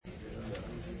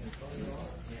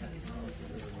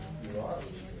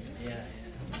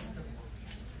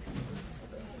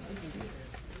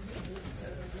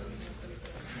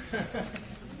Just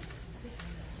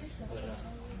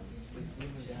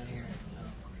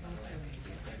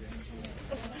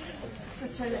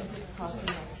try to just cross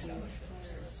the next sheet.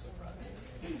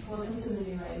 Welcome to the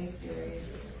new writing series.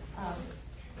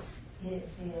 It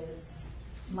is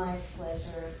my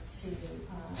pleasure to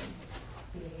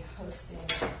be hosting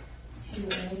two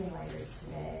amazing writers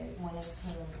today, one of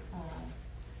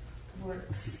whom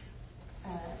works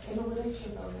in the literature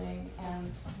building,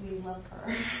 and we love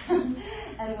her,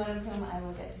 and one of whom I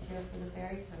will get to hear for the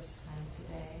very first time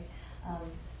today.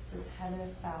 So it's Heather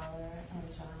Fowler and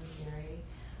John Gery,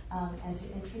 and to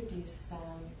introduce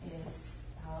them is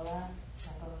Paula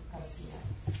Garcia.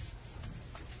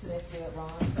 Did I say it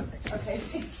wrong? Okay.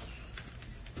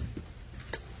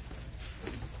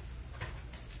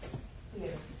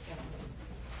 Here.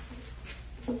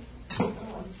 Oh, I'm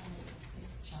sorry.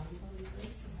 Is John going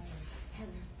first or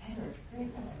Heather? Heather. Great,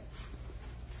 Heather.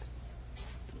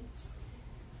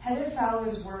 Heather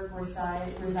Fowler's work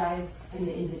resides in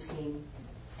the in-between.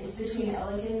 It's between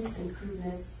elegance and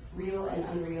crudeness, real and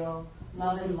unreal,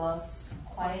 love and lust,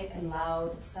 quiet and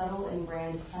loud, subtle and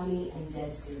grand, funny and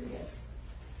dead serious.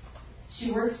 She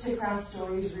works to craft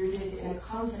stories rooted in a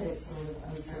confident sort of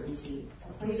uncertainty,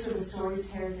 a place where the story's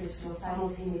characters feel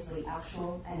simultaneously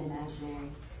actual and imaginary.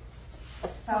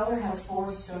 Fowler has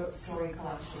 4 story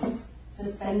collections: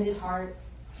 Suspended Heart,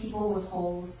 People with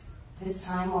Holes, This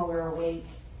Time While We're Awake,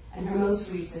 and her most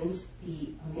recent,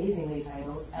 the amazingly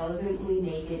titled, Elegantly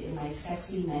Naked in My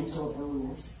Sexy Mental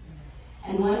Illness,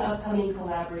 and one upcoming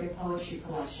collaborative poetry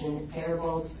collection,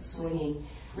 Barebold's Swinging,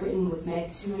 written with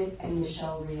Meg Tuitt and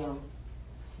Michelle Rio.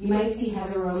 You might see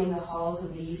Heather roaming the halls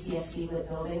of the UCSD Lit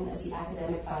Building as the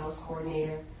academic files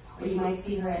coordinator, or you might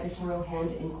see her editorial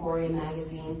hand in Corian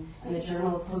Magazine and the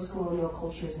Journal of Postcolonial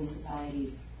Cultures and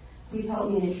Societies. Please help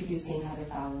me in introducing Heather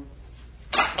Fowler.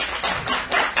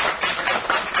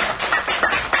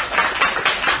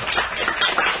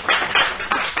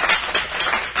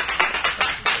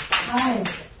 Hi.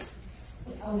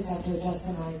 I always have to adjust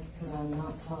the mic because I'm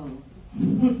not tall.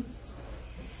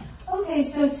 Okay,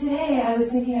 so today I was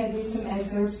thinking I'd read some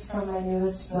excerpts from my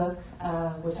newest book,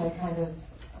 which I kind of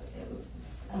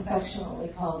affectionately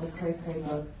call the Cray Cray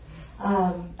book,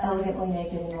 Elegantly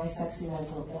Naked in My Sexy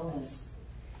Mental Illness.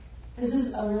 This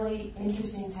is a really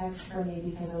interesting text for me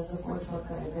because as the 4th book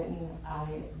that I've written,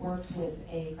 I worked with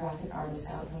a graphic artist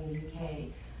out from the UK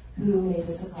who made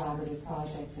this a collaborative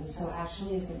project. And so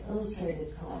actually it's an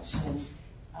illustrated collection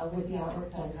with the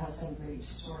artwork done custom for each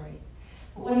story.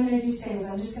 But what I'm going to do today is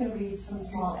I'm just going to read some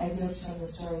small excerpts from the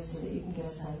stories so that you can get a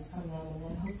sense from them, and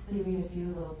then hopefully read a few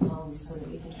little poems so that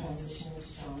we can transition into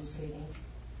John's reading.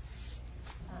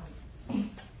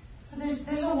 So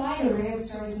there's a wide array of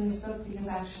stories in this book because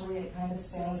actually it kind of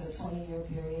spans a 20-year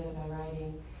period of my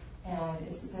writing, and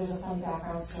there's a fun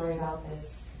background story about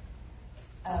this,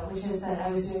 which is that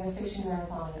I was doing a fiction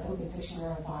marathon, an open fiction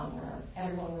marathon, where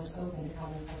everyone was open to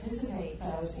come and participate,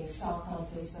 but I was being stalked on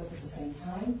Facebook at the same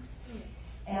time.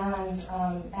 And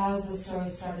as the story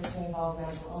started to involve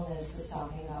mental illness, the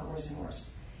stalking got worse and worse.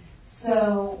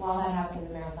 So while that happened,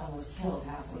 the marathon was killed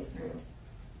halfway through.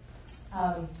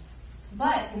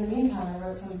 But in the meantime, I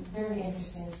wrote some very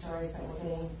interesting stories that were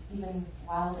getting even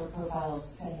wilder profiles,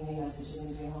 sending me messages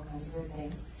and doing all kinds of weird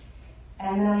things.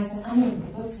 And then I said, I'm going to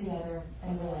put a book together,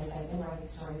 and realized I've been writing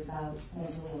stories about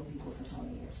mentally ill people for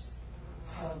 20 years.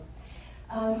 So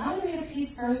I'm going to read a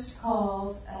piece first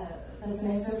called, that's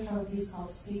an excerpt from a piece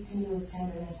called Speak to Me with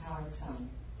Tenderness, Howard's Son.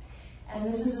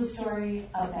 And this is a story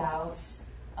about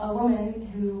a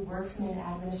woman who works in an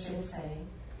administrative setting,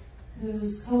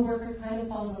 whose coworker kind of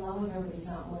falls in love with her, but he's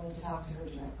not willing to talk to her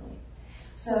directly.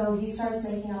 So he starts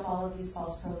making up all of these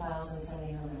false profiles and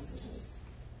sending her messages.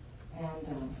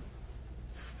 And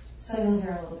so you'll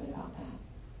hear a little bit about that.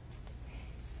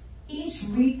 Each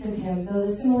reeked of him, though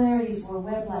the similarities were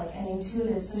web-like and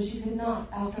intuitive, so she could not,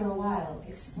 after a while,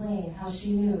 explain how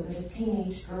she knew that a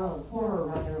teenage girl horror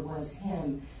writer was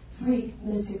him, freak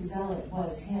mystic zealot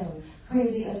was him,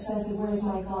 crazy obsessive where's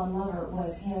my gone lover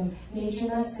was him, nature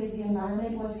nut save the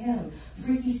environment was him,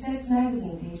 freaky sex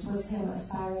magazine page was him,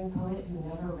 aspiring poet who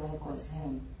never read was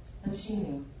him. But she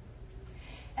knew.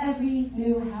 Every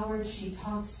new Howard she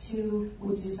talked to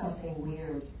would do something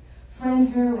weird. Friend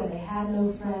her when they had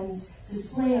no friends,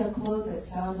 display a quote that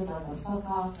sounded like a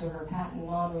fuck-off to her patent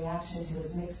non-reaction to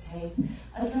his mixtape,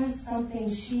 address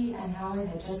something she and Howard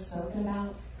had just spoken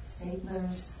about,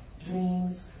 staplers,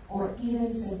 dreams, or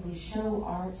even simply show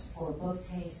art or book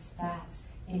taste that,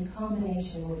 in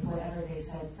combination with whatever they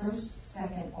said first,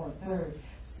 second, or third,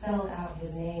 spelled out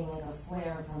his name like a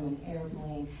flare from an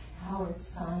airplane. Howard's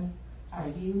son, are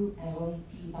you Emily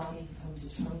Peabody from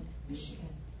Detroit, Michigan?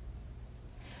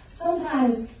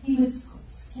 Sometimes he would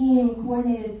scheme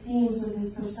coordinated themes with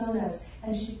his personas,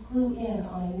 and she'd clue in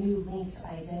on a new linked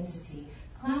identity.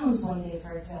 Clowns one day,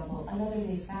 for example, another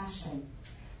day fashion.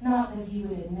 Not that he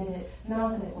would admit it,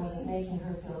 not that it wasn't making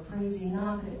her feel crazy,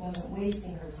 not that it wasn't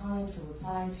wasting her time to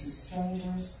reply to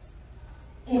strangers.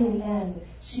 In the end,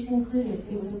 she concluded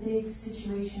it was a big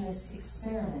situationist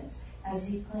experiment, as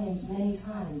he claimed many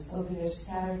times over their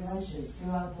scattered lunches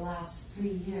throughout the last 3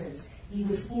 years he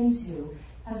was into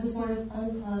as a sort of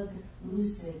unplugged,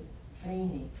 lucid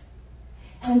dreaming.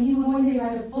 And he would one day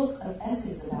write a book of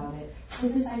essays about it, so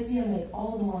this idea made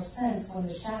all the more sense when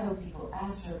the shadow people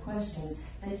asked her questions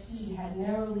that he had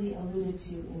narrowly alluded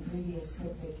to in previous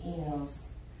cryptic emails.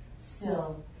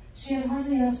 Still, she had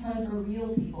hardly enough time for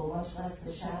real people, much less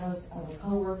the shadows of a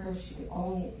coworker she could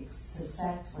only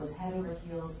suspect was head over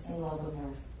heels in love with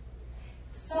her.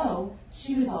 So,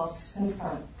 she resolved to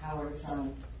confront Howard's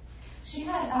son. She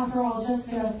had, after all,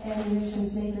 just enough ammunition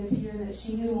to make it appear that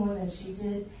she knew more than she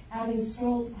did, having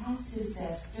strolled past his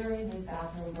desk during his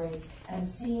bathroom break and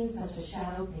seen such a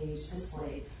shadow page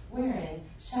displayed, wherein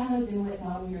Shadow Dimwit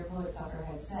Non-Weird Poet Fucker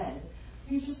had said,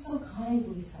 "You're just so kind,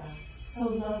 Lisa. So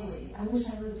lovely. I wish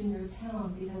I lived in your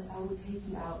town because I would take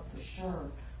you out for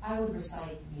sure. I would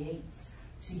recite Yeats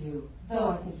to you, though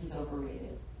I think he's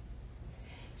overrated."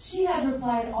 She had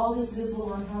replied, all this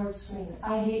visible on Howard's screen,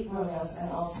 "I hate romance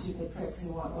and all stupid pricks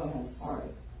who want romance, sorry."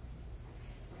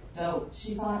 Dope,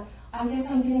 she thought. I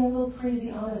guess I'm getting a little crazy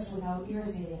honest with how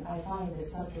irritating I find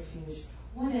this subterfuge.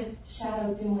 What if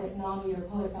Shadow Dimwit Non-Weird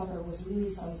Poet Fucker was really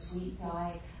some sweet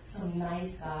guy, some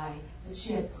nice guy that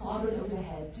she had clobbered over the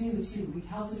head due to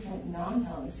recalcitrant,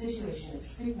 non-telling, situationist,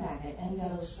 freak magnet, and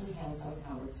devilishly handsome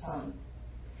Howard's son?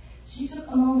 She took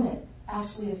a moment,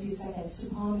 actually a few seconds,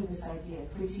 to ponder this idea,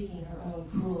 critiquing her own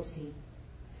cruelty.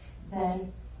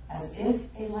 Then, as if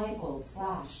a light bulb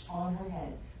flashed on her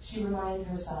head, she reminded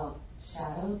herself,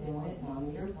 Shadow Dimwit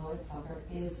Non-Weird Poet Fucker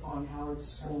is on Howard's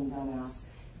screen, dumbass.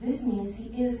 This means he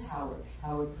is Howard.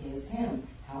 Howard is him.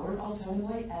 Howard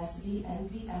Alternavoy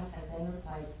SVNVF, and then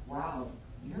replied, "Wow,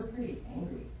 you're pretty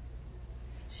angry."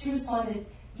 She responded,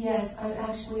 "Yes, I'm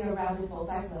actually a rabid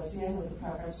bull-dyke lesbian with a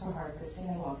preference for hard fisting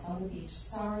and walks on the beach.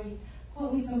 Sorry.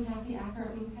 Quote me some Kathy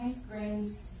Acker, okay?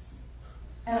 Grins.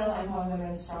 And I like my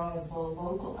women strong as bull,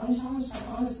 vocal, unchallenged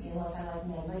on honesty unless I like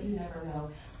men, but you never know.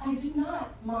 I do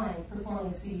not mind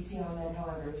performing CBT on men,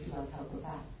 however, if you like help with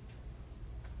that."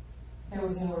 There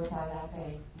was no reply that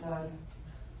day. None.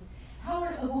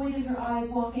 Howard avoided her eyes,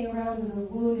 walking around with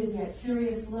a wounded yet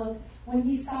curious look. When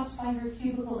he stopped by her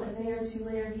cubicle a day or two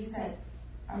later, he said,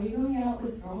 "Are you going out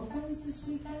with girlfriends this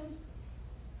weekend?"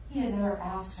 He had never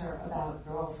asked her about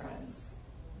girlfriends.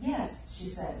 "Yes," she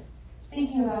said,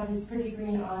 thinking about his pretty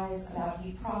green eyes, about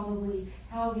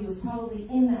how he was probably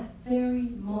in that very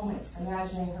moment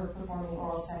imagining her performing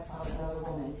oral sex on another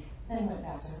woman, then went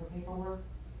back to her paperwork.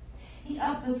 He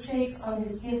upped the stakes on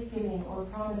his gift-giving or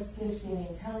promised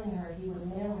gift-giving, telling her he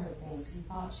would mail her things he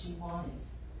thought she wanted.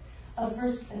 A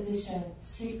first edition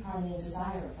streetcar named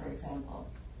Desire, for example.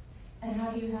 "And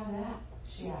how do you have that?"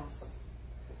 she asked.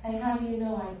 "And how do you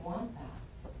know I'd want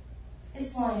that?"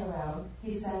 "It's lying around,"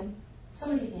 he said.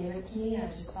 "Somebody gave it to me. I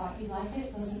just thought you'd like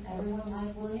it. Doesn't everyone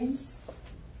like Williams?"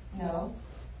 "No.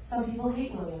 Some people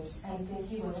hate Williams and think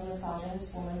he was a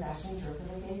misogynist, woman-bashing jerk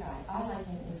of a gay guy. I like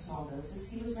him in small doses.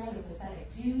 He was rather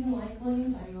pathetic. Do you even like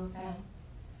Williams? Are you a fan?"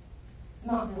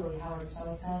 "Not really," Howard's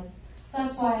son said.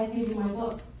 "That's why I gave you my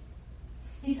book."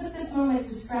 He took this moment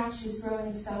to scratch his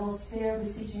growing stubble, stare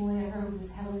beseechingly at her with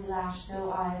his heavily lashed doe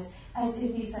eyes, as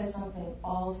if he said something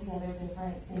altogether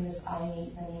different in this eye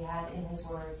meet than he had in his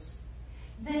words.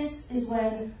 This is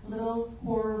when little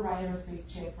horror writer freak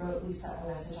chick wrote Lisa a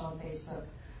message on Facebook.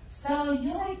 "So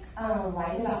you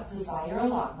write about desire a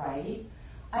lot, right?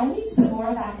 I need to put more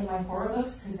of that in my horror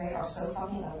books because they are so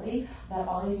fucking ugly that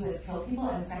all you do is kill people,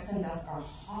 and sex and death are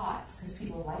hot because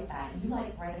people like that. You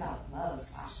write about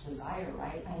love/desire,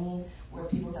 right? I mean, where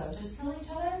people don't just kill each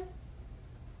other?"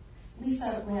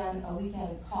 Lisa ran a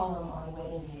weekend column on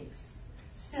wedding cakes.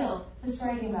 Still, this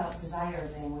writing about desire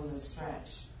thing was a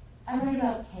stretch. "I write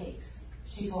about cakes,"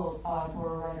 she told odd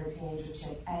horror writer teenager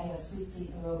chick, adding a sweet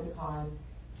tea emoticon.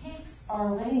 "Cakes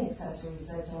are wedding accessories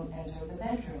that don't enter the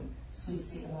bedroom." Sweet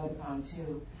tea emoticon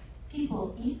too.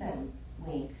 "People eat them,"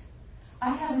 wink.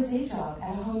 "I have a day job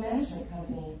at a home management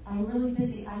company. I'm really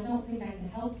busy. I don't think I can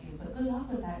help you, but good luck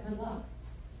with that. Good luck."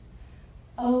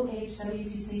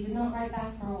 OHWTC did not write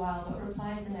back for a while, but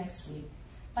replied the next week.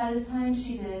 By the time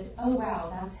she did, "Oh wow,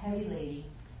 that's heavy, lady,"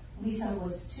 Lisa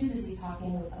was too busy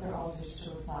talking with other alters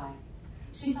to reply.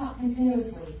 She thought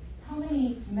continuously, How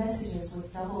many messages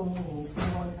with double meanings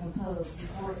can one compose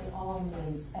before it all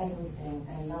means everything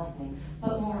and nothing,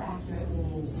 but more accurately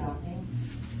means nothing?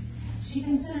 She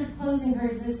considered closing her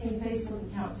existing Facebook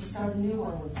account to start a new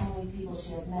one with only people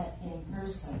she had met in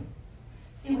person.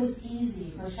 It was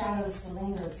easy for shadows to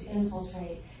linger, to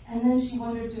infiltrate, and then she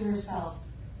wondered to herself,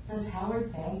 does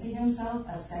Howard fancy himself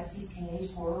a sexy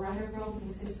teenage horror writer girl?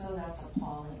 Because if so, that's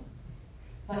appalling.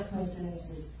 But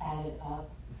coincidences added up.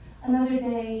 Another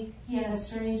day, he had a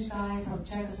strange guy from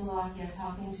Czechoslovakia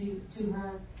talking to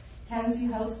her. Can't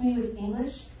you help me with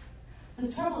English?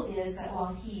 The trouble is that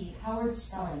while he, Howard's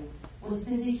son, was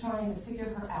busy trying to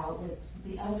figure her out with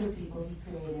the other people he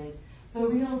created, the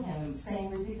real him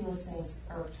saying ridiculous things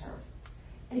irked her.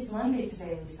 It's Monday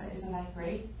today, Lisa. Isn't that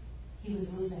great? He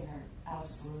was losing her.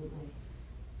 Absolutely.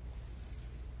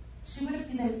 She would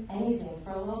have given anything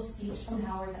for a little speech from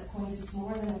Howard that pointed to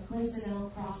more than a coincidental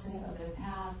crossing of their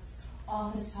paths,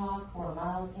 office talk, or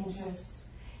mild interest.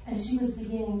 And she was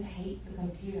beginning to hate the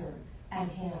computer and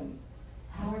him.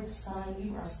 Howard's son,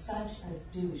 you are such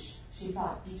a douche, she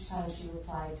thought each time she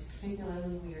replied to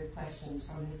particularly weird questions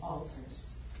from his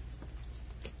alters.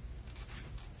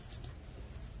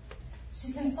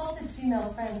 She consulted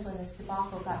female friends when this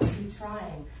debacle got too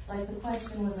trying, like the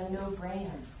question was a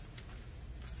no-brainer.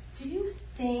 Do you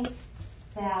think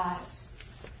that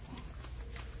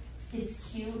it's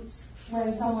cute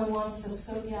when someone wants to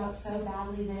scope you out so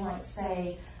badly they might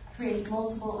say, create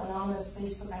multiple anonymous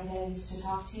Facebook identities to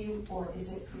talk to you, or is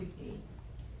it creepy?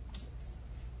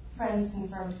 Friends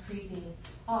confirmed creepy.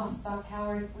 Oh, fuck,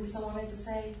 Howard, Lisa wanted to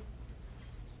say.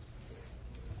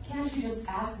 Can't you just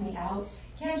ask me out?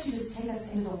 Can't you just take us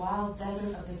into the wild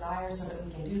desert of desire so that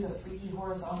we can do the freaky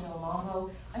horizontal mambo?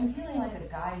 I'm feeling like a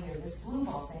guy here. This blue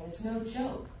ball thing, it's no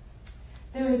joke.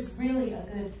 There is really a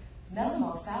good melon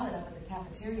salad up at the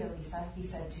cafeteria, Lisa, he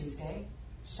said Tuesday.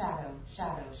 Shadow,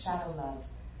 love.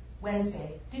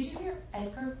 Wednesday, did you hear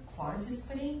Edgar Clarence is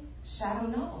quitting? Shadow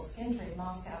novel, skin trade,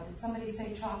 Moscow. Did somebody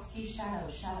say Trotsky? Shadow,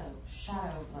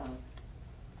 love.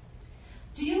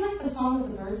 Do you like the song of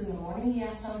the birds in the morning, he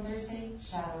asked on Thursday?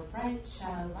 Shadow bright,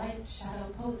 shadow light, shadow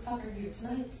poet fucker here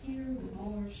tonight, here with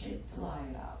more shit to lie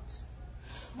about.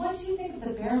 What do you think of the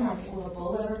bear market? Will the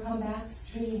bull ever come back?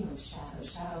 Stream of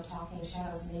shadow talking,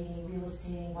 shadows mating, real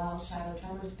estating, wild shadow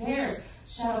tremors, bears,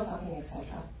 shadow fucking,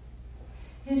 etc.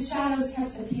 His shadows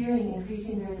kept appearing,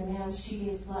 increasing their demands. She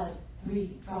gave blood,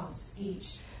 3 drops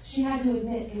each. She had to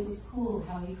admit it was cool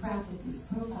how he crafted these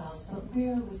profiles, but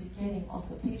where was he getting all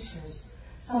the pictures?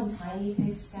 Some tiny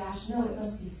pig stash? No, it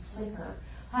must be Flickr.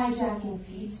 Hijacking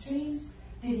feed streams?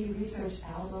 Did he research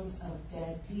albums of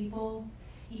dead people?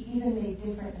 He even made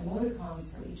different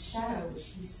emoticons for each shadow, which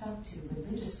he stuck to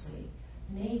religiously.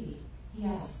 Maybe he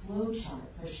had a flow chart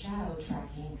for shadow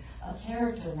tracking, a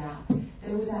character map.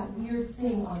 There was that weird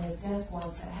thing on his desk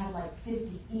once that had like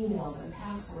 50 emails and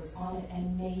passwords on it,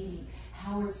 and maybe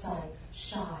Howard's son,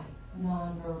 shy,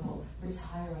 nonverbal,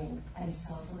 retiring, and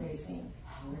self-erasing,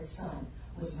 Howard's son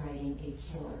was writing a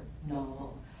killer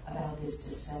novel about this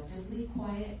deceptively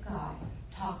quiet guy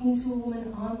talking to a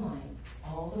woman online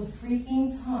all the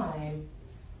freaking time,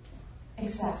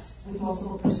 except with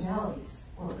multiple personalities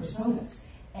or personas.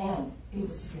 And it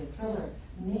was to be a thriller.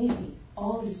 Maybe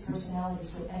all these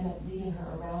personalities would end up leading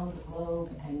her around the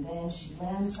globe, and then she'd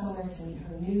land somewhere to meet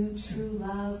her new true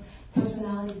love,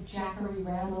 personality Jackery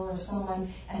Randall or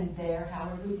someone, and there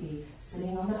Howard would be,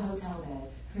 sitting on the hotel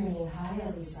bed, crooning, "Hi,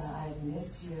 Elisa, I've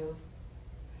missed you."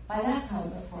 By that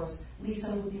time, of course,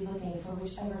 Lisa would be looking for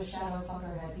whichever shadow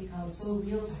fucker had become so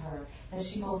real to her that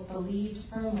she both believed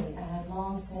firmly and had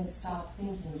long since stopped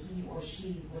thinking he or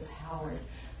she was Howard.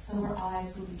 So her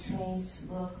eyes would be trained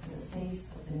to look for the face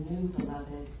of the new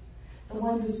beloved, the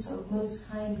one who spoke most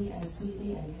kindly and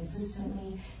sweetly and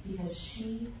consistently, because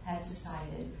she had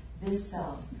decided this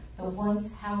self, the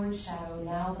once Howard shadow,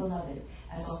 now beloved,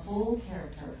 as a whole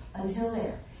character, until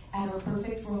there, at her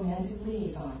perfect romantic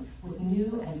liaison with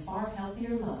new and far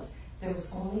healthier love, there was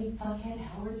only fuckhead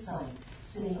Howard's son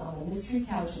sitting on the mystery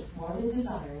couch of thwarted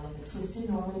desire like a twisted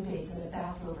Norman Bates in a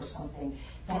bathrobe or something.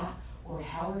 That or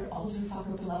Howard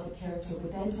Alterfucker beloved character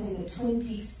would then play the Twin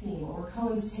Peaks theme or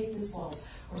Cohen's Take This Waltz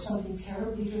or something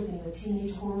terribly dripping with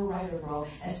teenage horror writer girl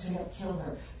and straight up kill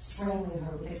her, strangling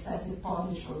her with excessive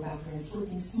bondage rope after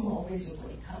inflicting small razor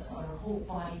blade cuts on her whole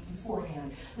body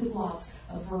beforehand with lots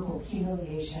of verbal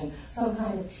humiliation, some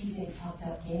kind of teasing fucked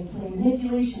up gameplay,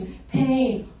 manipulation,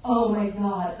 pain. Oh my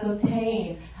God, the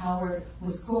pain. Howard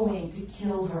was going to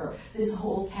kill her. This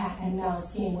whole cat and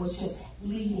mouse game was just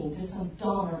leading to some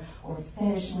Dahmer or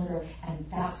fetish murder, and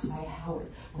that's why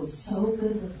Howard was so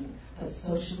good-looking but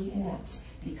socially inept,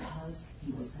 because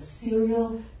he was a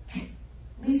serial...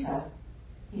 Lisa,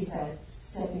 he said,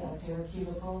 stepping up to her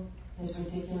cubicle, his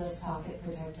ridiculous pocket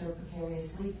protector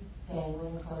precariously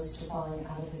dangling close to falling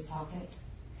out of his pocket.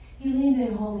 He leaned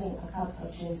in holding a cup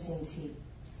of ginseng tea.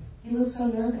 You look so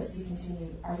nervous, he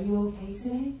continued. Are you okay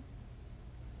today?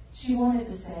 She wanted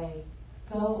to say,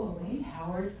 go away,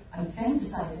 Howard. I'm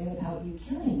fantasizing about you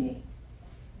killing me.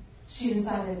 She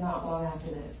decided not long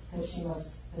after this that she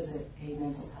must visit a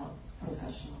mental health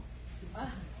professional.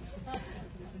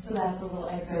 So that's a little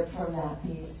excerpt from that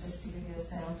piece, just to give you a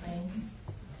sampling.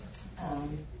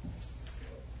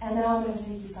 And now I'm going to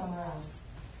take you somewhere else.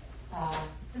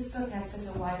 This book has such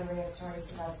a wide array of stories,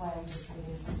 so that's why I'm just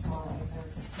reading some small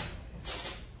excerpts.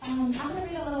 I'm going to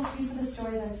read a little piece of a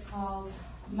story that's called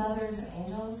Mothers and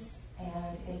Angels,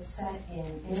 and it's set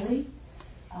in Italy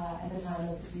at the time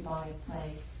of the bubonic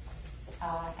plague.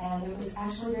 And it was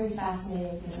actually very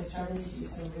fascinating because I started to do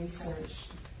some research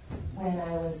when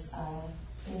I was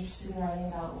interested in writing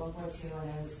about World War II,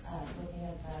 and I was looking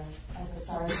at the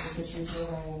stars that the Jews were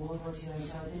wearing in World War II, and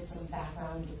so I did some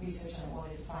background research, and I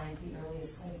wanted to find the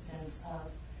earliest instance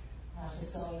of the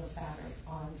sewing of fabric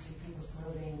onto people's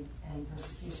clothing and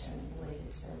persecution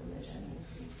related to their religion and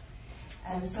creed.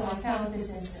 And so I found this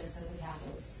instance that the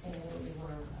Catholics in Italy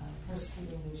were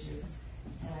persecuting the Jews,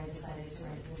 and I decided to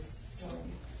write this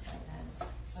story set then.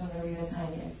 So I'm going to read a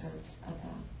tiny excerpt of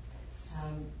that.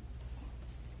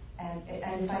 And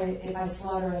if I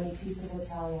slaughter any piece of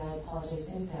Italian, I apologize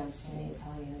in advance to any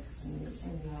Italianists in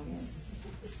the audience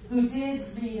who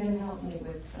did read and help me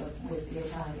with the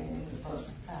Italian in the book,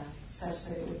 such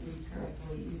that it would read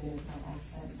correctly, even if my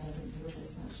accent doesn't do it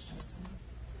as much justice.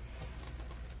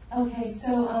 Okay,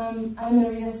 so I'm going to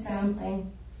read a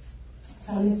sampling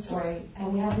from this story,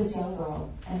 and we have this young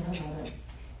girl and her mother,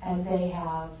 and they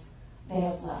have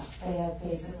left. They have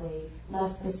basically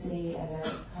left the city, and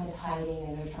they're kind of hiding,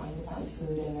 and they're trying to find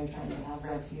food, and they're trying to have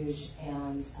refuge,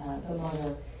 and the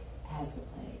mother has the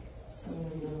plague. So I'm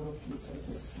going to read a little piece of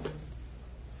this story.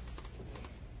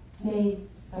 May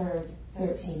 3rd,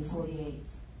 1348.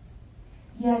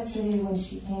 Yesterday, when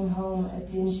she came home, a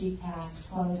dingy cast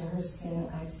clung to her skin.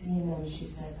 I've seen them, she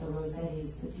said, the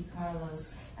Rossettis, the Di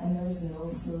Carlos, and there is no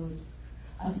food.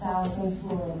 1,000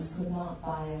 florins could not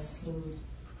buy us food.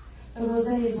 The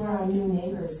Rossettis were our new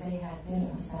neighbors. They had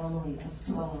been a family of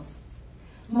 12.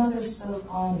 Mother spoke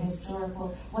on,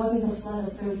 historical. Wasn't the flood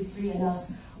of 33 enough?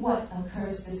 What a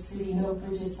curse, this city. No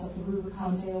bridges but the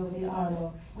Rubicante over the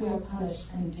Arno. We are punished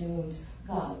and doomed.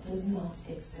 God does not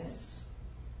exist.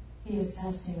 He is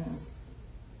testing us.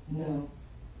 No.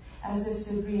 As if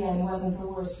de Brienne wasn't the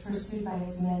worst, pursued by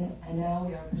his men, and now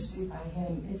we are pursued by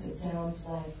him. It's a damned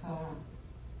life, Cara.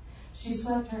 She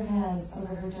swept her hands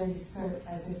over her dirty skirt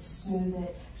as if to smooth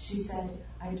it. She said,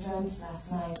 I dreamt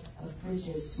last night of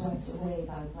bridges swept away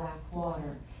by black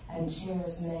water and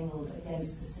chairs mangled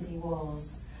against the city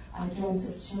walls. I dreamt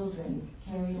of children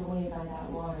carried away by that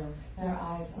water, their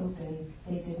eyes open,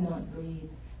 they did not breathe.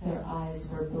 Their eyes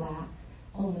were black.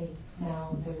 Only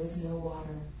now there is no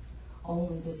water.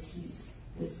 Only this heat,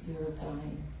 this fear of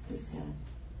dying, this death.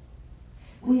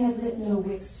 We had lit no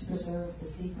wicks to preserve the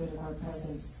secret of our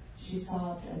presence. She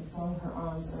sobbed and flung her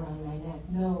arms around my neck.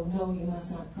 No, no, you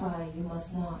must not cry, you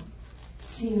must not.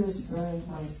 Tears burned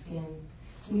my skin.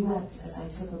 We wept as I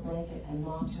took a blanket and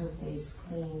mopped her face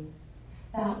clean.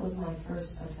 That was my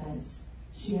first offense.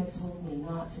 She had told me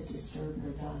not to disturb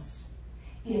her dust.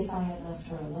 If I had left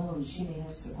her alone, she may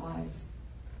have survived.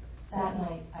 That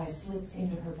night, I slipped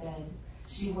into her bed.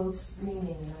 She woke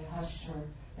screaming, and I hushed her.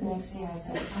 The next day, I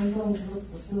said, I'm going to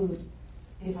look for food.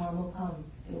 If harm will come,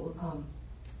 it will come.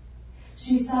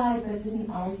 She sighed but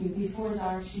didn't argue. Before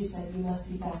dark, she said, we must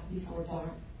be back before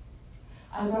dark.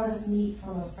 I brought us meat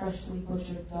from a freshly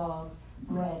butchered dog,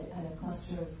 bread, and a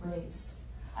cluster of grapes.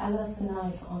 I left the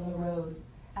knife on the road.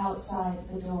 Outside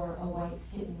the door, a white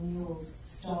kitten mewled,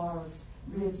 starved,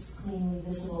 ribs cleanly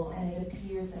visible, and it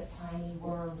appeared that tiny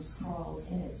worms crawled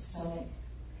in its stomach.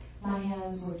 My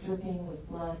hands were dripping with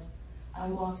blood. I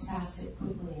walked past it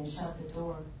quickly and shut the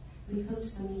door. We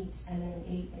cooked the meat and then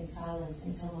ate in silence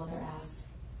until Mother asked,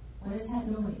 what is that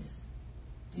noise?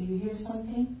 Do you hear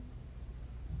something?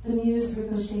 The mews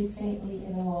ricocheted faintly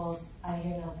in the walls. I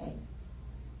hear nothing.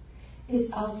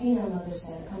 It's Alfina, Mother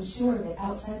said. I'm sure that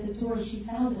outside the door she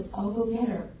found us. I'll go get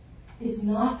her. It's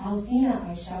not Alfina,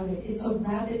 I shouted. It's a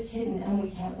rabbit kitten, and we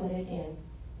can't let it in.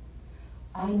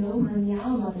 I know her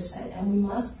now, Mother said, and we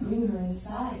must bring her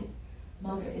inside.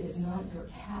 Mother, it is not your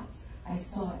cat. I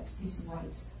saw it. It's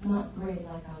white, not gray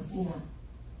like Alfina.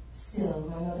 Still,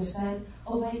 my mother said,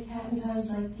 a white cat in times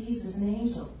like these is an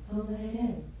angel. Go let it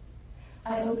in.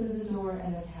 I opened the door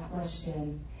and the cat rushed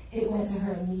in. It went to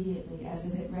her immediately as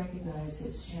if it recognized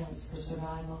its chance for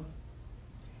survival.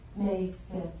 May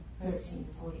 5th,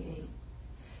 1348.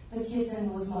 The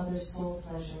kitten was Mother's sole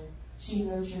pleasure. She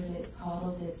nurtured it,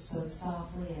 coddled it, spoke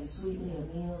softly and sweetly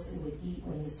of meals it would eat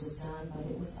when this was done, but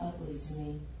it was ugly to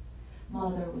me.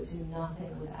 Mother would do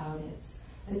nothing without it.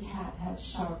 The cat had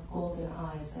sharp golden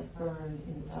eyes that burned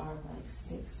in the dark like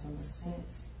sticks from a spit.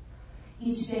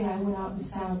 Each day I went out and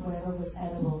found whatever was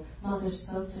edible. Mother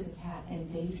spoke to the cat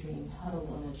and daydreamed, huddled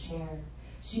on a chair.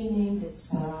 She named it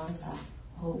Speranza,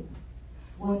 hope.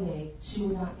 One day she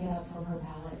would not get up from her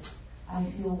pallet. I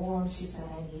feel warm, she said,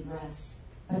 I need rest.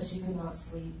 But she could not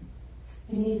sleep.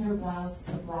 Beneath her blouse,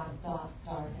 a black dot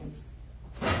darkened.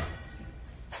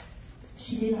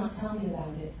 She did not tell me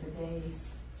about it for days.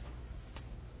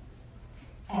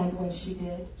 And when she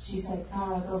did, she said,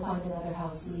 Cara, go find another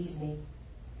house, leave me.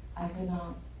 I could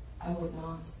not. I would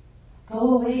not.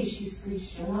 Go away, she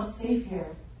screeched. You're not safe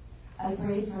here. I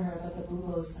prayed for her, but the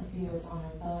buboes appeared on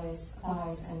her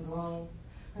thighs and groin.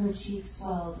 Her cheeks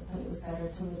swelled, but it was better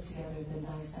to live together than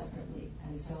die separately,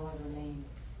 and so I remained.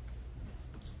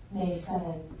 May 7,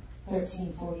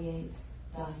 1348,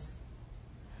 dusk.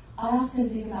 I often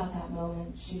think about that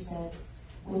moment, she said.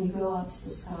 When you go up to the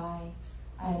sky,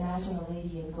 I imagine a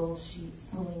lady in gold sheets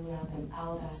pulling me up an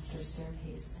alabaster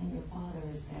staircase, and your father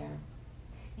is there.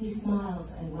 He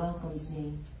smiles and welcomes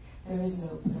me. There is no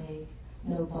plague,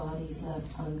 no bodies left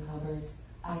uncovered.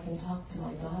 I can talk to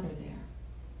my daughter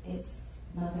there. It's,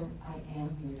 Mother, I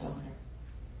am your daughter.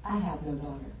 I have no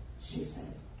daughter, she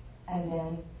said. And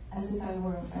then, as if I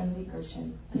were a friendly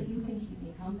urchin, but you can keep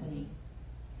me company.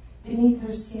 Beneath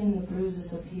her skin, the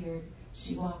bruises appeared.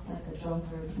 She walked like a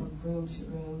drunkard from room to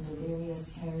room,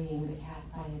 delirious, carrying the cat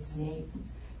by its nape.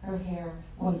 Her hair,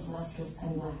 once lustrous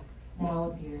and black,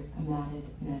 now appeared a matted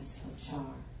nest of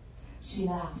char. She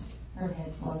laughed, her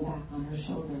head flung back on her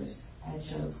shoulders, at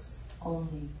jokes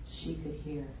only she could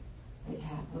hear. The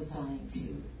cat was dying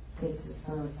too. Bits of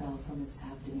fur fell from its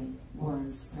abdomen.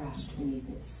 Worms thrashed beneath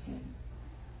its skin.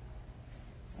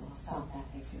 So I'll stop that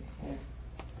excerpt there.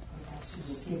 That should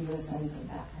just give you a sense of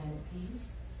that kind of piece.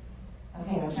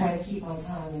 Okay, I'm trying to keep my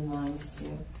time in mind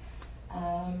too.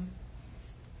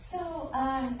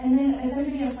 And then is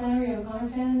anybody a Flannery O'Connor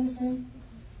fan in this room?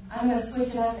 I'm going to switch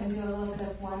it up and do a little bit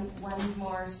of one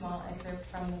more small excerpt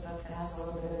from the book that has a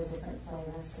little bit of a different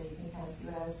flavor, so you can kind of see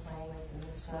what I was playing with in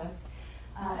this book.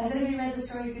 Has anybody read the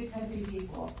story Good Country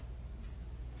People?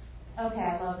 Okay,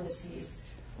 I love this piece,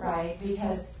 right?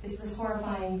 Because it's this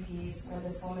horrifying piece where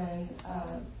this woman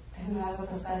who has a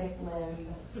prosthetic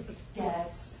limb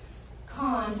gets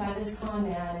conned by this con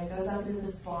man and goes up to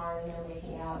this barn and they're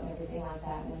making out and everything like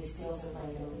that, and then he steals her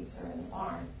leg and leaves her in the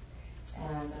barn.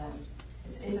 And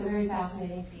it's a very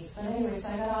fascinating piece. But anyway, so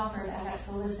I got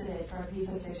solicited for a piece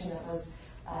of fiction that was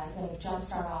going to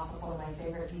jumpstart off of one of my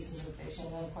favorite pieces of fiction.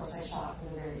 And of course I shot from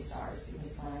the very stars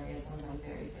because Flannery is one of my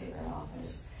very favorite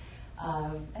authors.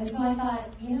 And so I thought,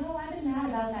 I've been mad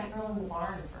about that girl in the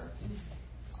barn for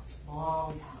a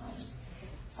long time.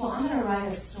 So I'm going to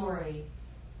write a story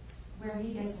where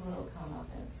he gets a little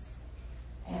comeuppance.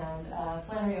 And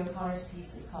Flannery O'Connor's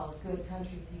piece is called Good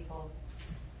Country People.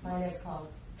 Mine is called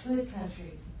Good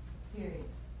Country, period,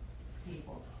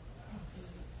 people.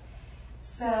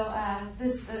 So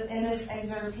in this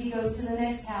excerpt, he goes to the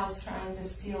next house trying to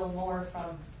steal more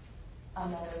from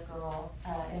another girl.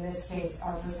 In this case,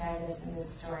 our protagonist in this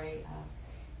story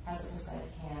has a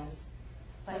prosthetic hand.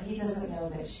 But he doesn't know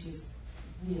that she's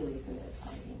really good at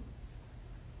fighting.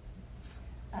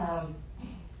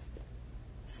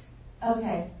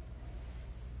 Okay.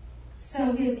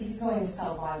 So he's going to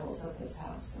sell Bibles at this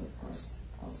house, so of course,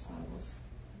 false Bibles.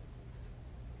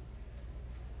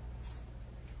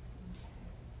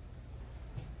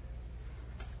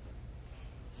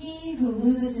 He who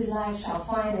loses his life shall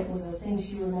find it was a thing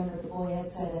she remembered the boy had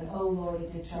said, and oh Lord,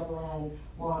 it did trouble Anne,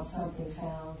 want something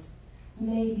found.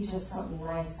 Maybe just something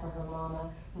nice for her mama,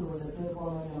 who was a good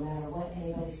woman no matter what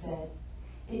anybody said.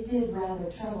 It did rather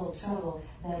trouble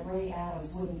that Ray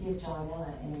Adams wouldn't give John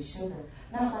Ella any sugar.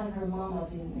 Not like her mama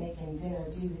didn't make him dinner,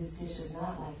 do his dishes,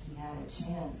 not like he had a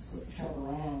chance with Trouble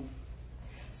Ann.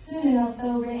 Soon enough,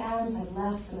 though, Ray Adams had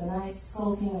left for the night,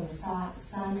 skulking in the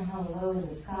sun hung low in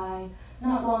the sky.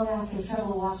 Not long after,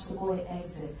 Trouble watched the boy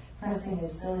exit, pressing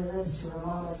his silly lips to her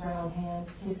mama's round hand,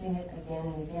 kissing it again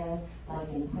and again, like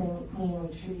in queenly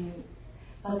tribute.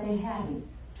 But they hadn't,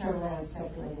 Trouble Ann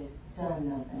speculated, done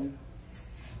nothing.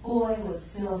 Boy was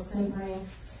still simpering,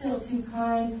 still too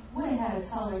kind, would have had a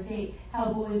taller gait,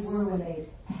 how boys were when they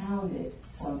pounded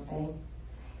something.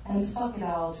 And fuck it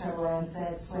all, Treble Ann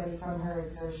said, sweaty from her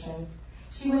exertion.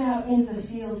 She went out into the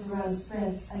field to run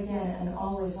sprints again, and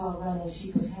always while running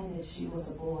she pretended she was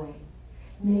a boy,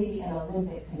 maybe an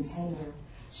Olympic contender.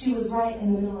 She was right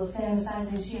in the middle of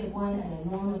fantasizing she had won an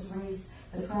enormous race,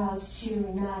 the crowds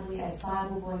cheering madly as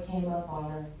Bible Boy came up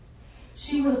on her.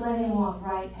 She would have let him walk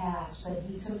right past, but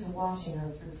he took to watching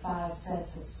her through 5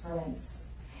 sets of sprints.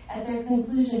 At their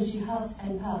conclusion, she huffed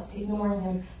and puffed, ignoring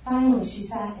him. Finally, she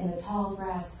sat in the tall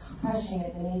grass, crushing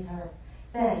it beneath her.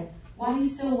 Then, "Why are you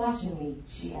still watching me?"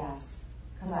 she asked.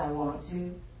 "'Cause I want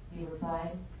to," he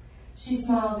replied. She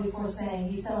smiled before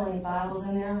saying, "You sell any Bibles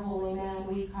in there, holy man,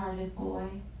 weak-hearted boy?"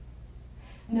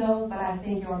 "No, but I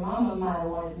think your mama might have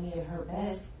wanted me in her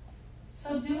bed."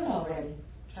 "So do it already,"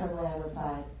 Treble Ann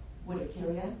replied. "Would it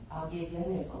kill you? I'll give you a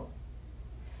nickel."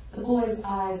 The boy's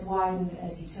eyes widened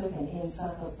as he took an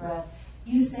in-suck of breath.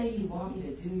 "You say you want me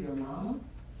to do your mama?"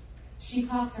 She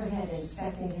cocked her head,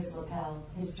 inspecting his lapel,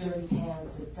 his dirty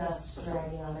pants with dust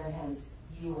dragging on their hems.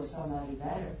 "You or somebody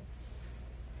better."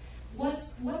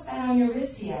 What's that on your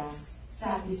wrist?" he asked,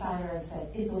 sat beside her and said,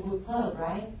 "It's a wood club,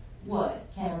 right?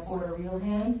 What, can't afford a real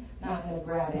hand? Not going to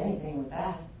grab anything with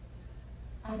that."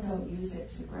 "I don't use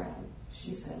it to grab,"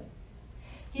 she said.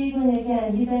 Giggling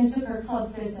again, he then took her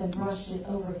club fist and brushed it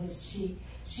over his cheek.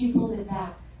 She pulled it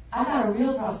back. "I got a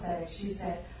real prosthetic," she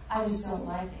said. "I just don't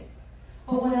like it."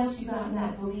 "But what else you got in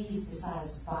that valise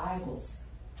besides Bibles?"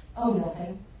 "Oh,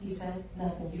 nothing," he said.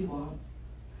 "Nothing you want."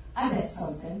 "I bet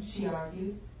something," she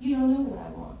argued. "You don't know what I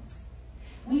want."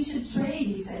 "We should trade,"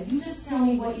 he said. "You just tell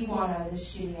me what you want out of this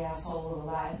shitty asshole of a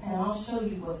life, and I'll show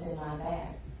you what's in my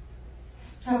bag."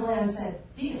 Treble Ann said,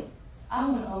 "Deal. I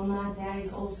want to own my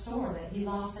daddy's old store that he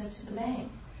lost it to the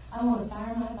bank. I want to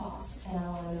fire my boss, and I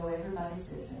want to know everybody's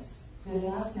business. Good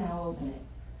enough, now open it."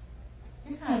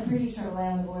 "You're kind of pretty, Treble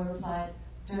Ann," the boy replied,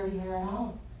 "dirty hair and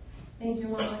all. Think your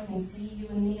mama can see you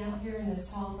and me out here in this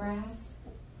tall grass?"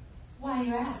 "Why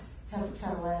you ask?"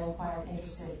 Treble Ann inquired,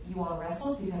 interested. "You want to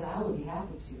wrestle? Because I would be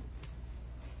happy to."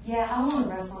 "Yeah, I want to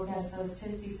wrestle against those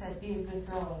tits," he said. "Be a good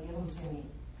girl and give them to me."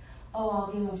 "Oh,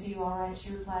 I'll give them to you all right,"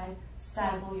 she replied.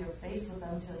 "Stifle your face with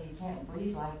them till you can't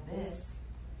breathe like this."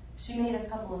 She made a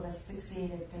couple of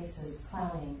asphyxiated faces,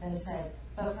 clowning, then said,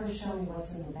 "But first show me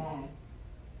what's in the bag."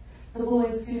 The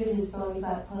boy scooted his bony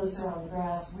butt closer on the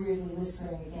grass, weirdly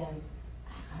whispering again,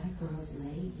 "I got a girl's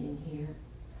leg in here.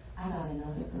 I got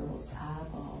another girl's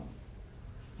eyeball.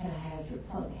 Can I have your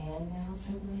club hand now,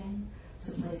 Treble Ann,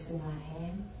 to place in my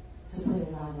hand, to put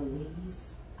in my valise?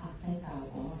 I think I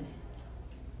want it."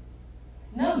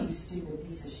 "No, you stupid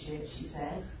piece of shit," she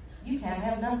said. "You can't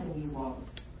have nothing you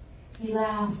want." He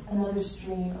laughed, another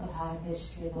stream of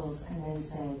high-pitched giggles, and then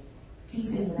said, "Keep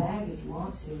it in the bag if you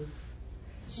want to."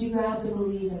 She grabbed the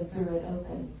valise and threw it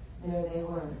open. There they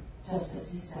were, just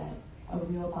as he said, a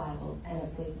real Bible and a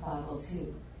fake Bible,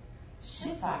 too.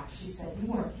 "Shitfire," she said.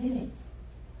 "You weren't kidding."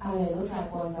 "I may look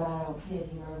like one, but I don't kid,"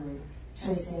 he murmured,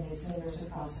 tracing his fingers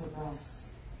across her breasts.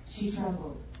 She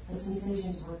trembled. The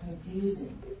sensations were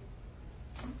confusing,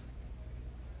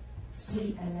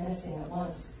 sweet and menacing at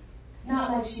once.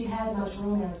 Not like she had much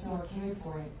romance nor cared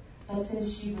for it, but since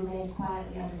she remained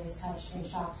quietly under his touch in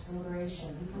shocked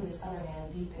deliberation, he put his other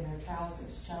hand deep in her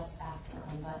trousers just after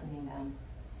unbuttoning them.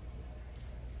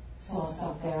 So I'll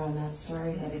stop there on that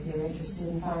story, but if you're interested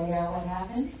in finding out what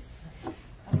happened.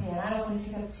 Okay, and I don't want to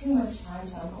take up too much time,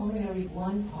 so I'm only going to read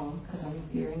one poem because I'm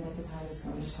fearing that the time is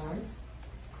growing short.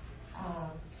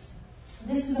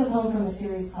 This is a poem from a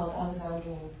series called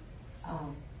Alexandrines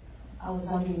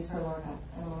for Lorca,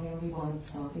 and I'm only going to read one,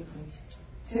 so I'll be quick.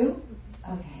 2?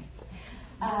 Okay.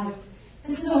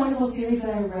 This is a wonderful series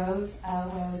that I wrote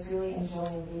when I was really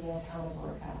enjoying reading A Town of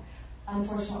Lorca.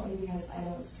 Unfortunately, because I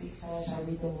don't speak Spanish, I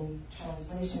read them in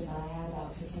translation, but I had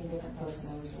about 15 different books,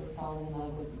 and I was really falling in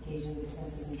love with gauging the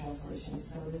differences in translations,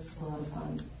 so this was a lot of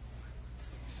fun.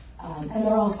 And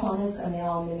they're all sonnets, and they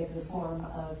all mimic the form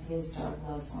of his Dark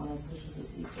Love Sonnets, which was a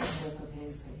secret book of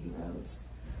his that he wrote.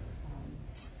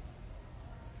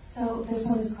 So this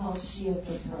one is called She of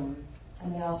the Throne,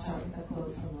 and they all start with a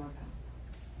quote from Lorca.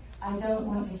 "I don't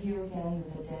want to hear again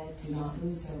that the dead do not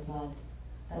lose their blood,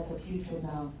 that the putrid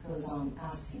mouth goes on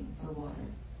asking for water."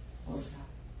 Lorca.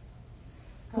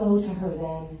 "Go to her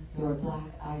then, your black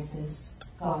Isis,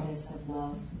 goddess of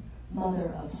love,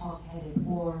 mother of hawk-headed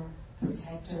war,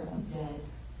 protector of dead.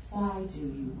 Why do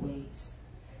you wait?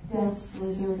 Death's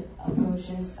lizard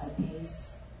approaches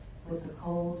apace with the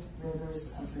cold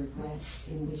rivers of regret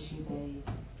in which you bathe.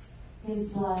 His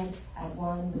blood at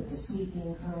one with the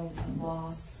sweeping current of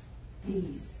loss,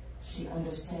 These she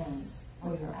understands,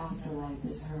 for your afterlife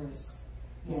is hers.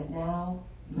 Yet now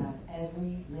you have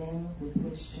every limb with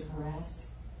which to caress.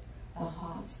 The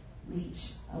hot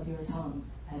leech of your tongue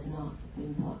has not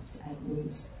been plucked at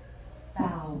root.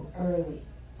 Bow early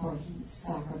for heat's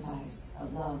sacrifice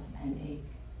of love and ache,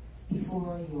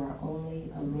 before you are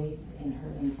only a wraith in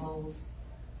her enfold,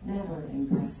 never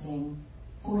impressing,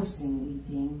 forcing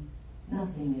weeping,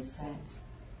 nothing is set.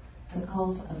 The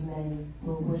cult of men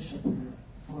will worship her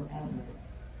forever.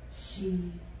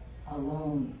 She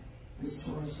alone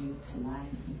restores you to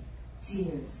life,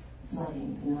 tears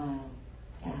flooding the Nile,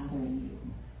 gathering you,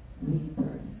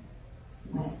 rebirth,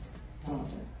 wet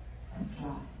daughter of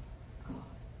dry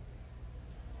God.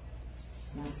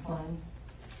 So that's fun.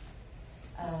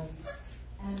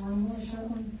 And one more short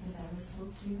one, because I was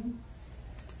told to.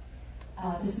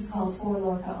 This is called For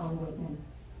Lorca on Whitman.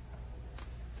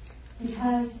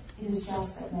 Because it is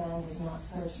just that man does not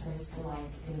search for his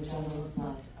delight in the jungle of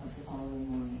blood of the following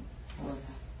morning.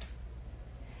 Lorca.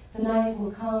 The night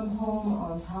will come home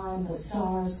on time, the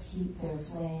stars keep their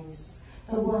flames.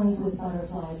 The ones with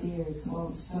butterfly beards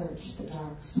won't search the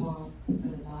dark swamp for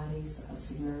the bodies of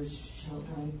submerged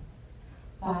children.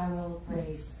 Viral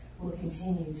grace will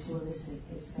continue to elicit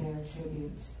its fair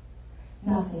tribute.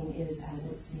 Nothing is as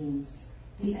it seems.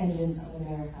 The engines of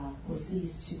America will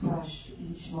cease to crush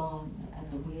each moth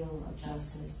at the wheel of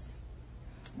justice.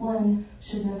 One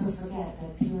should never forget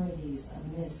that purities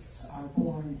of mists are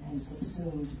born and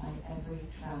subsumed by every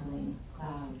traveling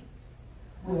cloud.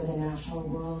 Where the natural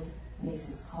world makes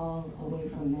its call away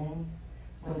from men,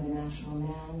 where the natural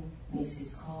man makes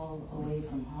his call away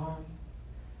from harm.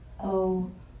 Oh,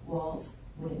 Walt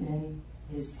Whitman,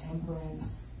 his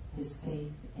temperance, his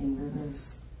faith in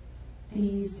rivers.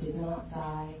 These did not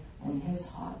die when his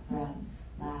hot breath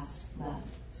last left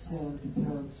snowed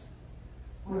throat.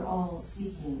 We're all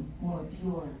seeking more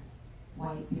pure,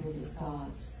 white-bearded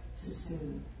gods to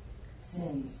soothe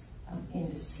sins of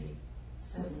industry,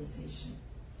 civilization,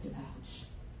 debauch.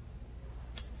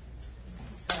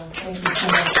 So thank you so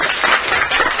much.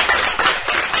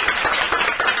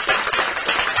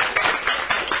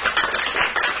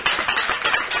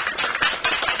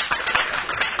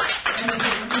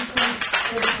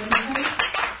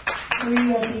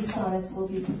 Three of these sonnets will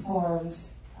be performed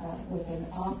with an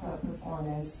opera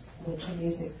performance with the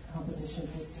music compositions,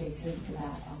 so stay tuned for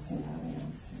that. I'll send out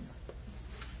announcements.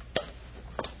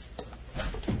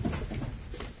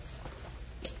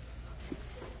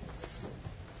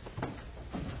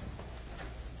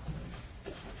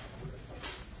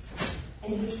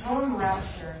 In his poem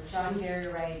Rapture, John Gery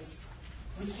writes,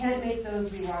 "We can't make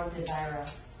those we wrong desire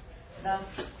us. Thus,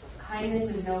 kindness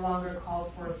is no longer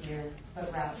called forth here,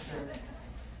 but rapture.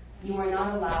 You are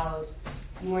not allowed,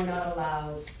 you are not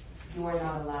allowed, you are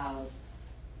not allowed."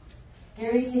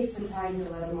 Gery takes the time to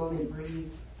let a moment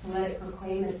breathe, to let it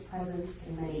proclaim its presence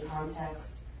in many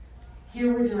contexts.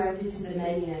 Here we're directed to the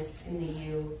manyness in the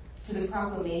you, to the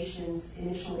proclamation's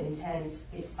initial intent,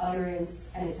 its utterance,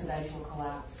 and its eventual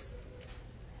collapse.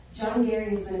 John Gery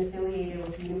has been affiliated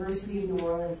with the University of New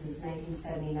Orleans since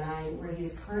 1979, where he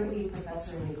is currently a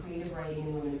professor in the Creative Writing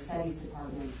and Women's Studies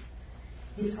departments.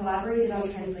 He's collaborated on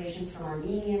translations from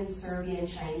Armenian, Serbian,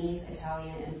 Chinese,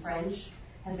 Italian, and French,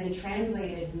 has been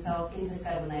translated himself into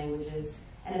 7 languages,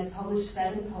 and has published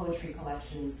 7 poetry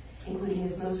collections, including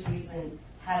his most recent,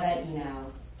 Have At You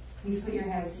Now. Please put your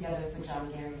hands together for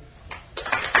John Gery.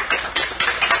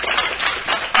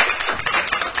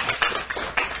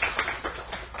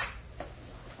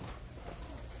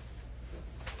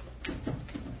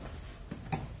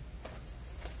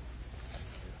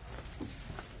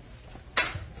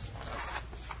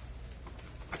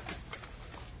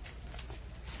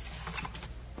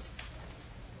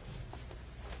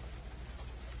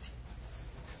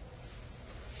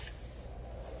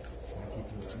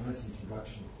 Nice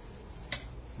introduction.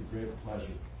 It's a great pleasure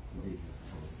to be here.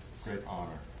 Great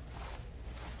honor.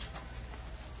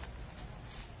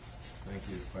 Thank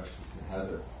you especially to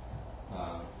Heather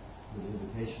for the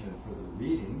invitation and for the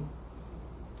reading,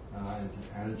 and to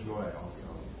Anna Joy also.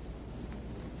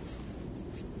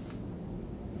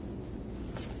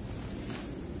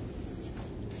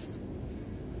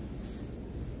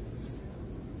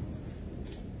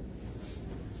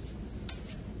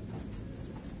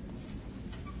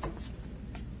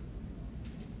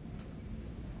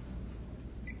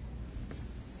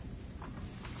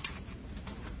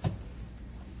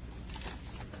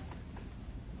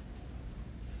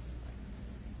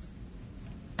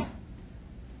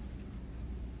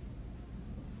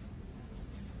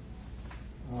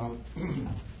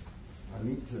 I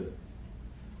need to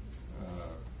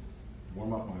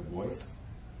warm up my voice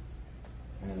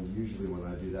And usually when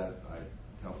I do that, I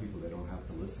tell people they don't have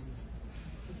to listen.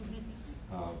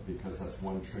 Because that's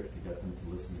one trick to get them to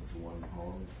listen to one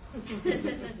poem.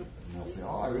 And they'll say,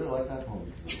 oh, I really like that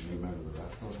poem, because they remember the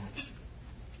rest of them.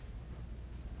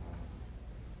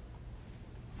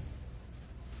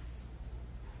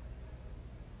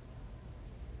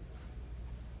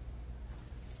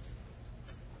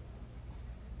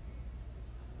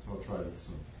 So I'll try this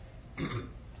one.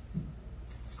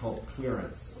 It's called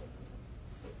Clearance.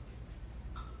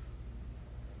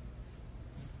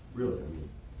 Really, I mean,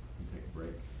 take a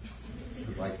break,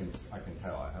 because I can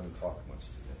tell I haven't talked much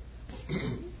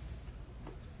today.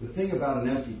 The thing about an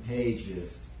empty page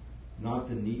is not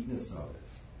the neatness of it,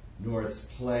 nor its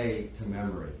play to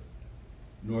memory,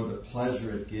 nor the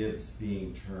pleasure it gives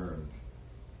being turned,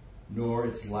 nor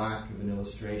its lack of an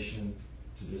illustration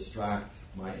to distract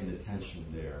my inattention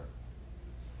there,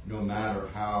 no matter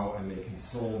how I may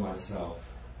console myself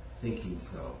thinking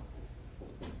so.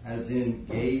 As in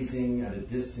gazing at a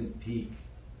distant peak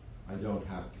I don't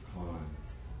have to climb.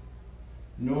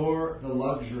 Nor the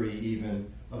luxury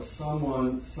even of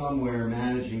someone somewhere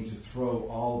managing to throw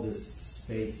all this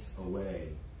space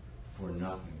away for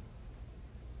nothing.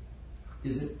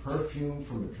 Is it perfume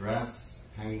from a dress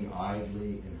hanging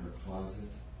idly in her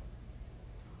closet?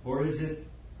 Or is it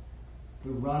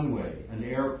the runway an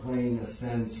airplane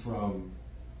ascends from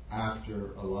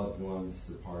after a loved one's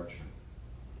departure?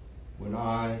 When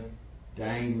I,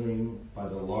 dangling by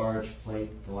the large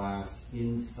plate glass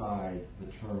inside the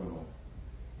terminal,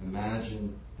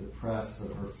 imagine the press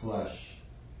of her flesh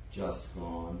just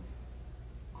gone,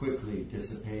 quickly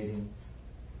dissipating,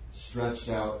 stretched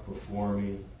out before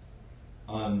me,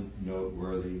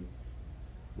 unnoteworthy,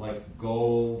 like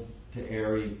gold to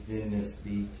airy thinness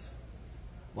beat,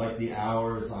 like the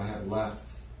hours I have left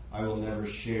I will never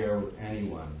share with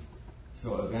anyone,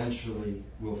 so eventually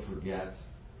will forget,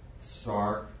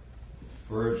 stark,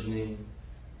 burgeoning,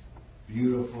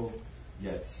 beautiful,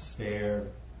 yet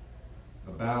spare,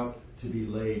 about to be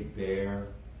laid bare,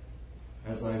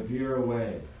 as I veer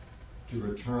away to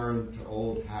return to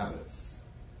old habits,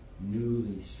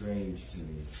 newly strange to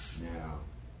me now.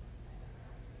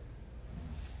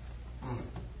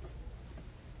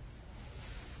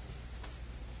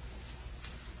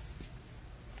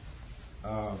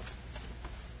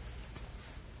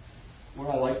 What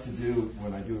I like to do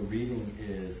when I do a reading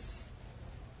is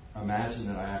imagine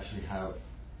that I actually have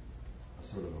a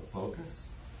sort of a focus,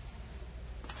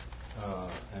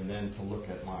 and then to look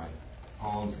at my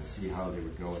poems and see how they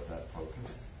would go with that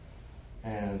focus.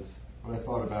 And what I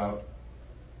thought about,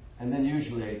 and then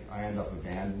usually I end up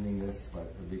abandoning this,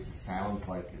 but at least it sounds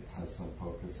like it has some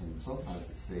focus, and sometimes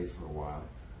it stays for a while.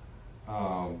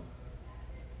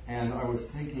 And I was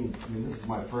thinking, I mean, this is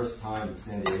my first time in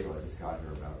San Diego. I just got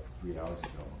here about 3 hours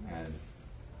ago, and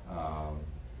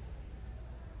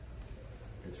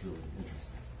it's really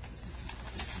interesting.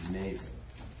 It's amazing,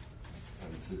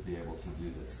 and to be able to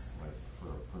do this, like for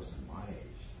a person my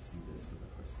age, to see this for the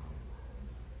first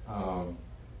time.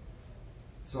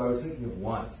 So I was thinking of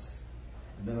once,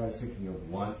 and then I was thinking of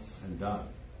once and done.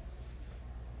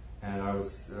 And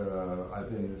I've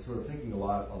been sort of thinking a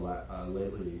lot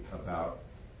lately about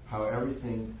how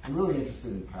everything, I'm really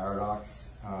interested in paradox,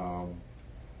 and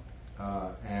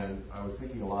I was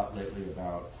thinking a lot lately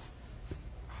about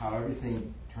how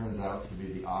everything turns out to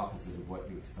be the opposite of what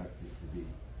you expect it to be.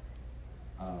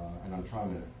 And I'm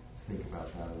trying to think about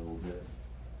that a little bit.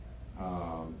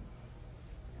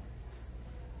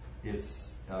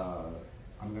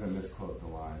 I'm going to misquote the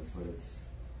lines, but it's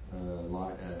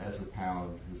Ezra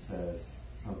Pound who says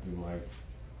something like,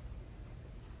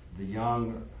 the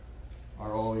young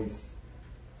are always,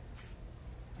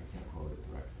 I can't quote it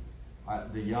directly,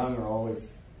 the young are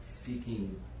always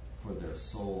seeking for their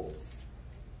souls,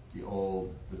 the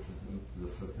old, the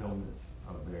fulfillment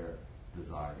of their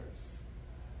desires.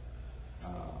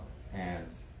 And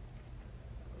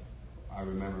I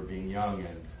remember being young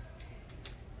and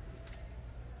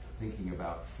thinking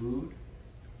about food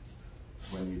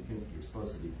when you think you're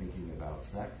supposed to be thinking about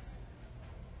sex,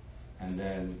 and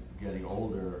then getting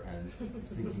older and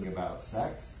thinking about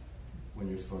sex when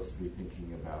you're supposed to be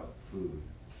thinking about food.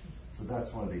 So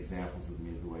that's one of the examples of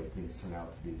me, the way things turn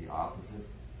out to be the opposite.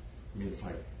 I mean, it's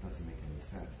like, it doesn't make any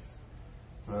sense.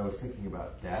 So I was thinking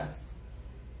about death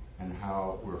and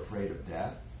how we're afraid of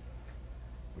death,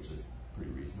 which is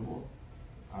pretty reasonable,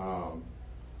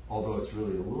 although it's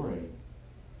really alluring.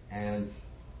 And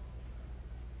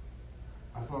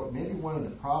I thought maybe one of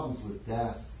the problems with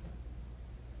death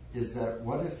is that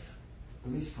what if,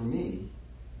 at least for me,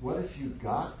 what if you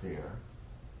got there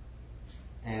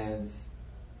and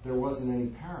there wasn't any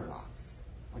paradox?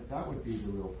 Like, that would be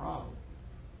the real problem.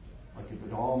 Like, if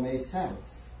it all made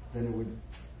sense, then it would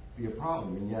be a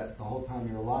problem. And yet, the whole time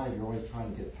you're alive, you're always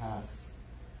trying to get past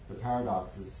the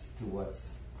paradoxes to what's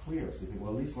clear. So you think,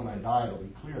 well, at least when I die, it'll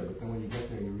be clear. But then when you get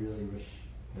there, you really wish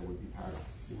there would be paradoxes.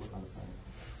 See what I'm saying?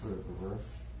 Sort of reverse.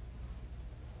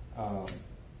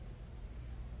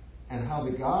 And how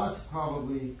the gods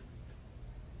probably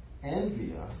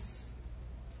envy us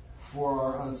for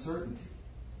our uncertainty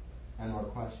and our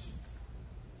questions,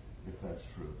 if that's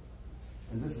true.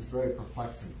 And this is very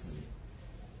perplexing to me.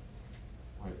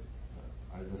 Like,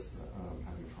 I just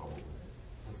having trouble with it.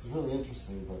 It's really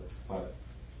interesting, but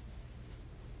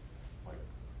like,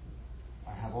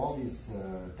 I have all these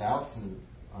doubts and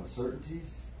uncertainties,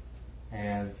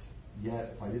 and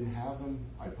yet if I didn't have them,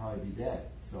 I'd probably be dead.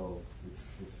 So it's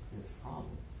a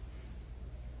problem.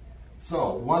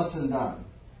 So once and done.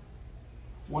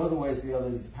 One of the ways the other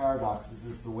these paradoxes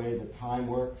is the way that time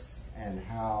works and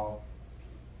how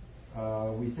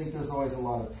we think there's always a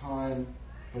lot of time,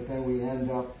 but then we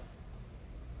end up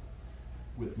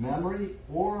with memory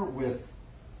or with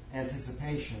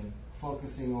anticipation,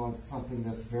 focusing on something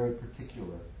that's very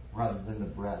particular rather than the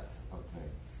breadth of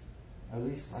things. At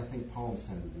least I think poems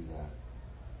tend to do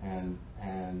that. And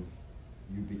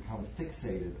you become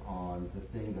fixated on the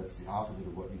thing that's the opposite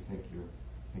of what you think you're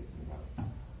thinking about.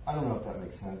 I don't know if that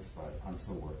makes sense, but I'm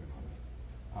still working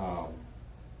on it.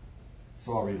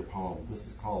 So I'll read a poem. This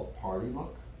is called Party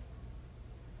Look.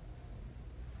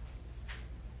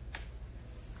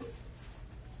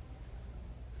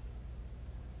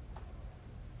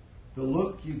 The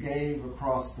look you gave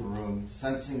across the room,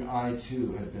 sensing I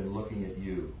too had been looking at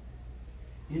you,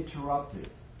 interrupted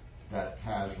that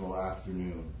casual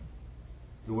afternoon.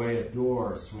 The way a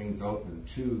door swings open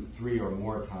 2, 3, or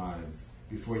more times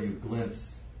before you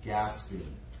glimpse, gasping,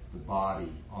 the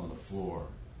body on the floor.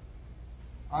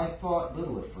 I thought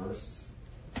little at first.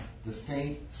 The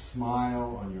faint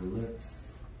smile on your lips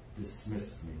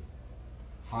dismissed me,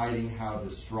 hiding how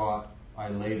distraught I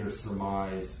later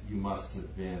surmised you must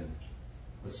have been,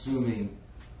 assuming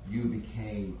you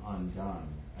became undone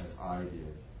as I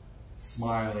did,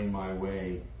 smiling my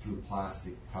way through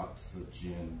plastic cups of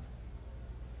gin.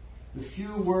 The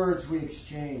few words we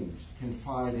exchanged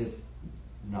confided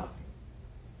nothing,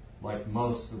 like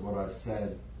most of what I've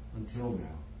said until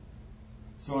now.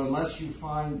 So unless you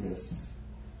find this,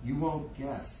 you won't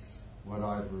guess what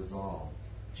I've resolved.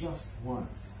 Just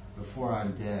once, before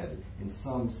I'm dead, in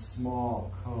some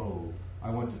small cove,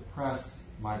 I want to press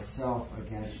myself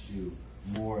against you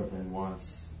more than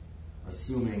once,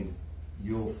 assuming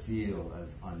you'll feel as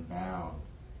unbound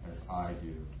as I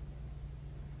do.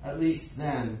 At least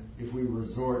then, if we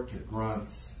resort to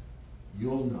grunts,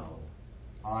 you'll know,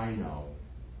 I know,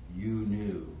 you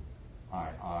knew, I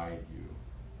eyed you.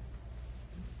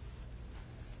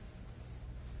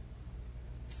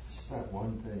 It's just that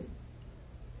one thing.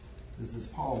 There's this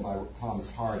poem by Thomas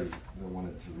Hardy that I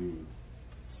wanted to read.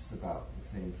 It's just about the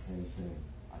same thing,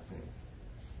 I think.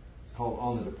 It's called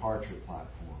On the Departure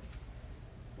Platform.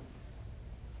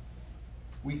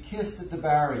 We kissed at the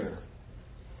barrier,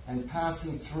 and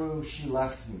passing through, she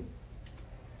left me,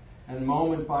 and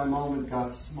moment by moment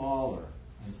got smaller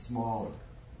and smaller,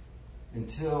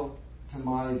 until, to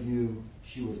my view,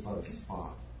 she was but a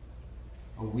spot,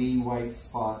 a wee white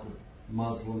spot of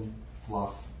muslin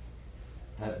fluff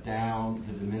that down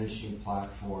the diminishing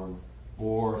platform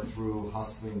bore through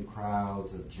hustling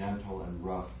crowds of gentle and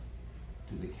rough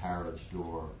to the carriage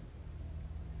door.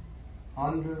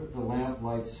 Under the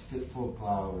lamplight's fitful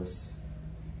glowers,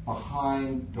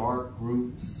 behind dark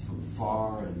groups from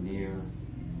far and near,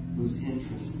 whose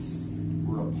interests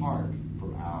were apart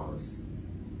from ours,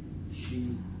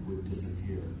 she would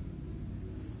disappear,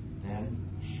 then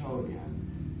show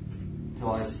again,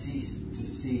 till I ceased to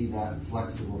see that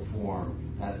flexible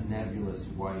form, that nebulous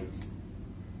white,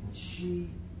 and she,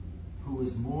 who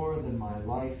was more than my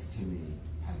life to me,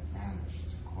 had vanished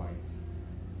quite.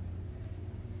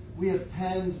 We have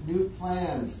penned new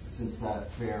plans since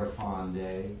that fair fond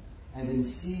day, and in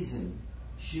season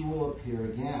she will appear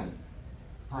again,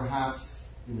 perhaps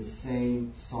in the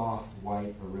same soft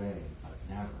white array, but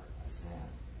never as then.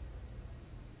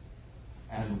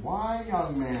 And why,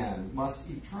 young man, must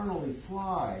eternally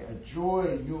fly a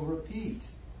joy you'll repeat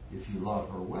if you love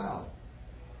her well?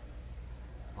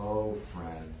 Oh,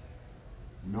 friend,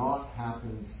 naught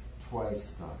happens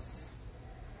twice thus.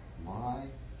 Why?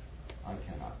 I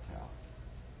cannot tell.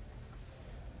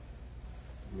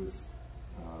 It was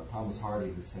Thomas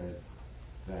Hardy who said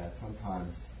that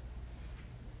sometimes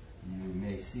you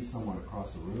may see someone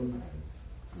across a room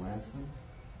and glance them,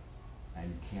 and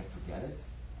you can't forget it.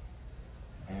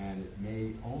 And and it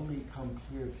may only come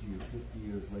clear to you 50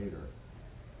 years later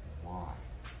why.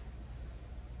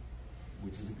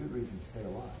 Which is a good reason to stay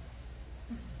alive.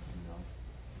 You know,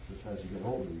 it's just as you get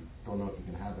older, you don't know if you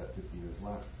can have that 50 years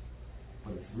left.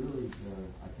 But it's really,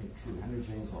 I think, true. Henry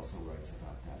James also writes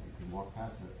about that. You can walk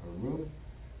past a room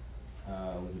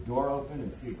with the door open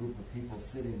and see a group of people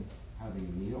sitting having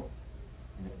a meal,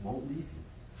 and it won't leave you.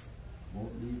 It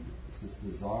won't leave you. It's this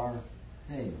bizarre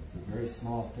thing, the very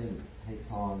small thing that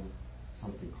takes on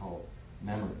something called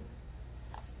memory.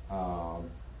 I'll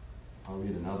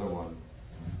read another one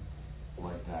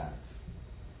like that.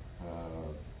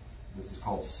 This is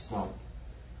called Stump.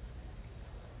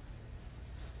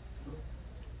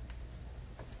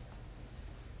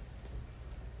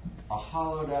 A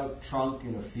hollowed-out trunk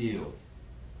in a field.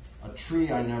 A tree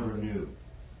I never knew.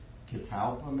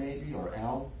 Catalpa, maybe, or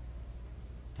elm.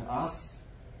 To us,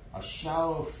 a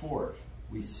shallow fort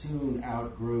we soon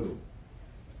outgrew.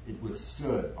 It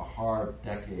withstood a hard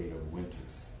decade of winters.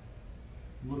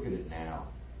 Look at it now.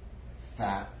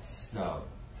 Fat stub.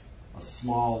 A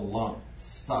small lump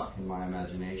stuck in my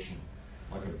imagination,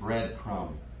 like a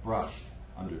breadcrumb brushed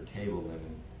under table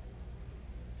linen.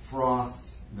 Frost,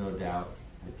 no doubt,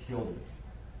 had killed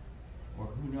it. Or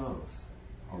who knows,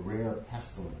 a rare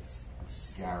pestilence of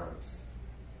scarabs.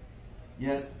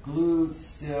 Yet glued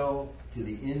still to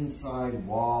the inside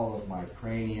wall of my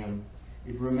cranium,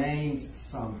 it remains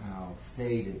somehow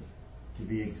fated to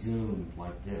be exhumed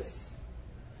like this,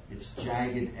 its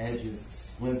jagged edges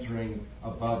splintering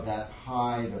above that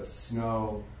hide of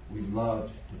snow we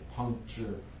loved to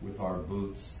puncture with our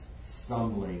boots,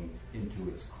 stumbling into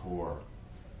its core.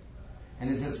 And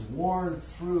it has worn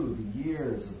through the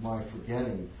years of my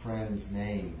forgetting friends'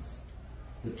 names,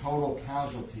 the total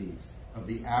casualties of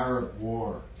the Arab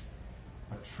War,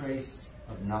 a trace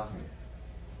of nothing,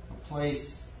 a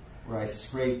place where I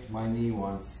scraped my knee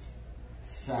once,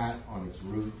 sat on its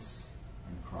roots,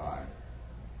 and cried,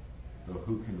 though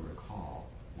who can recall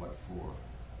what for?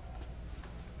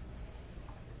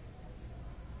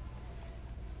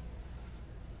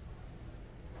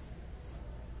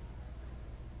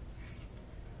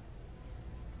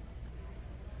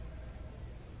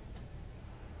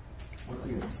 What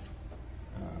is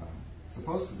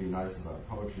supposed to be nice about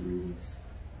poetry readings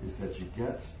is that you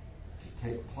get to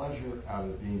take pleasure out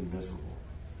of being miserable.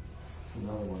 It's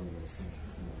another one of those things.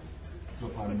 So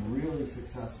if I'm really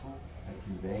successful at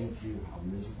conveying to you how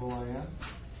miserable I am,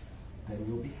 then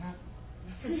you'll be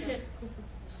happy.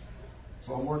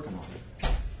 So I'm working on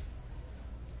it.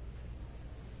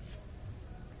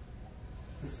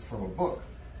 This is from a book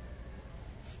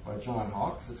by John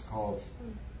Hawkes. It's called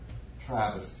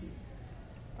Travesty.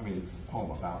 I mean, this is a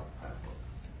poem about that book.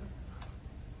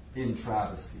 In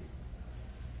Travesty.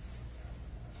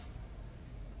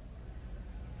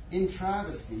 In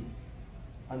Travesty,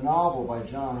 a novel by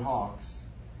John Hawkes,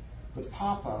 the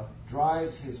papa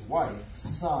drives his wife,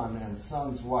 son, and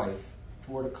son's wife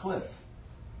toward a cliff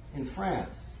in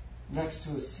France, next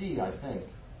to a sea, I think,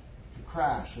 to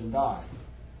crash and die.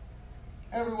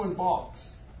 Everyone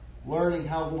balks, learning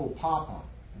how little papa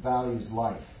values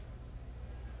life.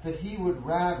 That he would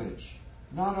ravage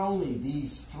not only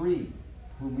these three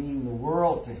who mean the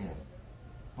world to him,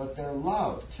 but their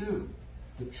love too,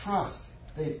 the trust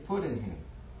they've put in him,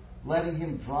 letting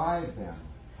him drive them,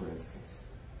 for instance.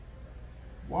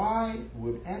 Why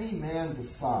would any man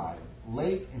decide,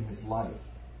 late in his life,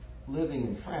 living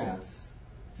in France,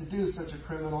 to do such a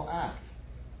criminal act?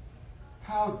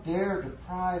 How dare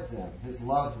deprive them, his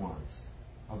loved ones,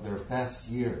 of their best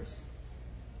years?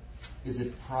 Is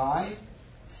it pride,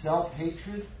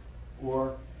 self-hatred,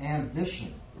 or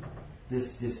ambition,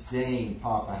 this disdain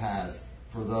Papa has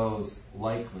for those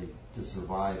likely to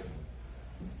survive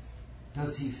him?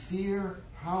 Does he fear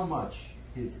how much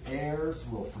his heirs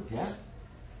will forget,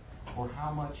 or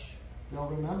how much they'll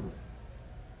remember?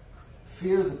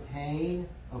 Fear the pain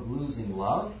of losing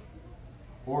love,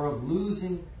 or of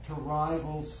losing to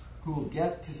rivals who will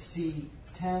get to see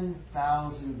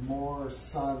 10,000 more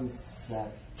suns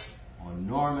set on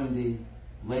Normandy,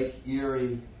 Lake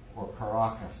Erie, or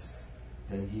Caracas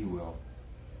than he will?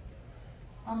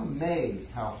 I'm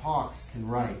amazed how Hawkes can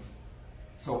write,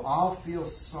 so I'll feel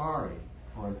sorry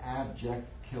for an abject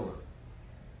killer,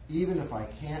 even if I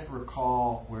can't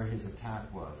recall where his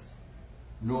attack was,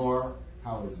 nor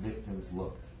how his victims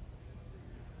looked.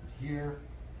 But here,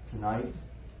 tonight,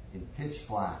 in pitch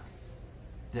black,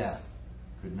 death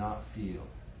could not feel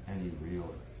any realer.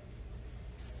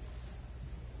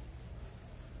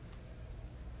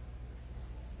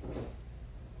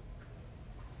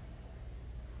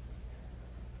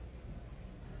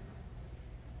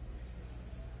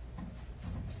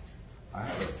 I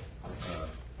have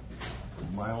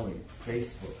my only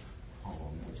Facebook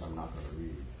poem, which I'm not going to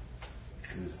read,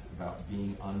 is about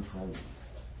being unfriendly.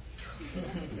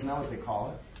 Isn't that what they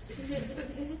call it?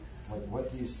 Like,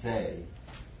 what do you say?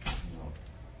 You know,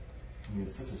 I mean,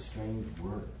 it's such a strange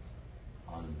word,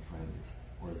 unfriended,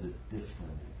 or is it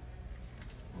disfriended,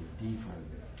 or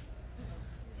defriended,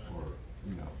 or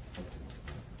something like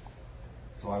that.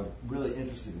 So I'm really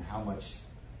interested in how much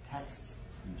text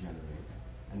you generate.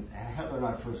 And Heather and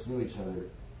I first knew each other,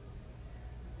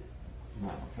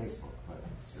 not on Facebook, but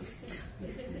just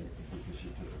because she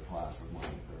took a class of mine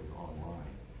that was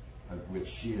online, of which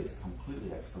she is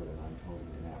completely expert and I'm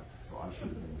totally inept. So I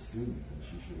should have been the student and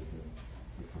she should have been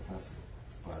the professor.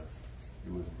 But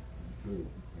it was really,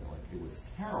 it was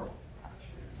terrible,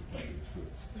 actually, to tell you the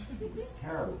truth. It was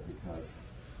terrible because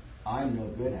I'm no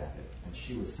good at it, and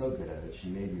she was so good at it, she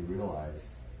made me realize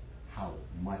how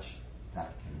much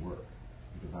that can work.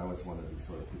 Because I was one of these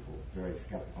sort of people, very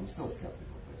skeptical. I'm still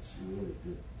skeptical, but she really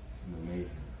did an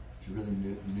amazing. She really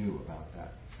knew about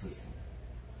that system.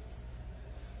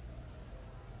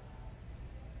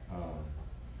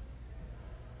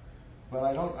 But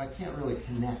I can't really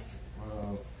connect,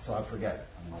 so I forget.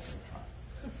 I'm not going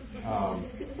to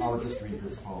try. I'll just read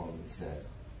this poem instead.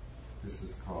 This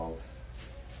is called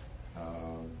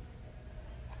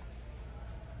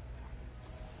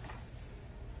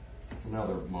it's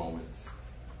another moment,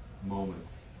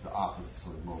 the opposite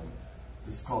sort of moment.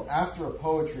 This is called After a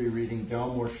Poetry Reading,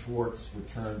 Delmore Schwartz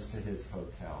Returns to His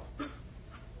Hotel. I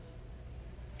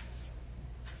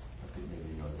think maybe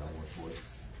you know Delmore Schwartz.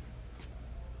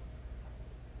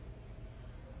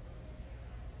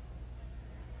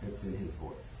 It's in his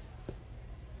voice.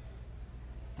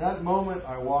 That moment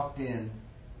I walked in,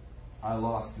 I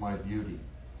lost my beauty,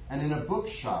 and in a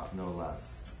bookshop no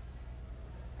less.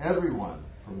 Everyone,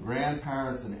 from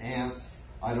grandparents and aunts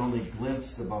I'd only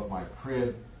glimpsed above my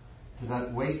crib, to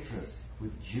that waitress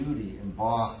with Judy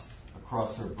embossed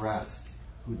across her breast,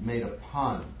 who'd made a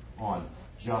pun on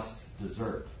just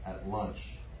dessert at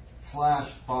lunch,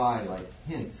 flashed by like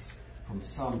hints from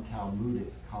some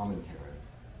Talmudic commentary.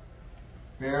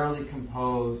 Barely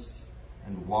composed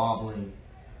and wobbling,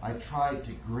 I tried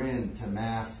to grin to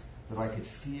mask that I could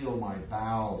feel my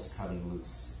bowels cutting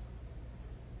loose.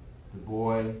 The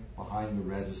boy behind the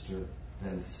register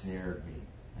then snared me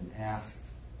and asked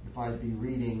if I'd be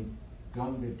reading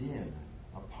Gunga Din,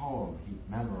 a poem he'd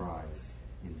memorized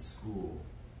in school.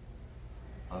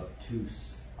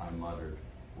 Obtuse, I muttered,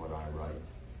 what I write.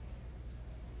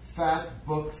 Fat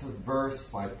books of verse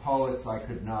by poets I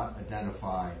could not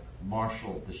identify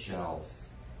marshaled the shelves,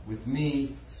 with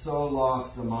me so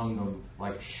lost among them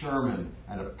like Sherman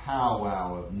at a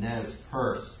powwow of Nez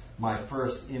Perce. My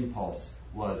first impulse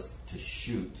was to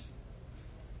shoot.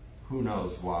 Who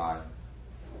knows why?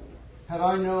 Had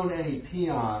I known any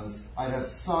peons, I'd have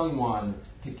sung one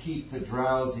to keep the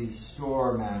drowsy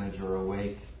store manager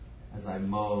awake as I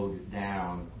mowed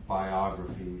down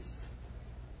biographies.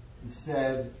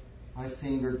 Instead, I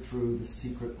fingered through the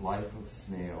secret life of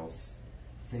snails,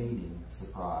 feigning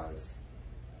surprise,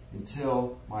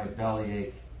 until my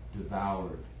bellyache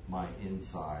devoured my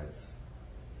insides.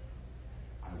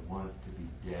 I want to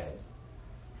be dead,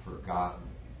 forgotten.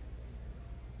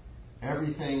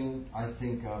 Everything I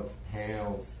think of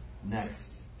pales next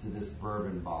to this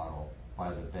bourbon bottle by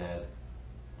the bed,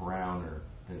 browner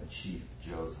than Chief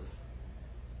Joseph.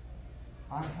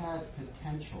 I had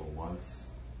potential once.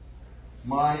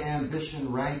 My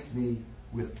ambition ranked me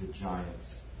with the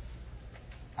giants.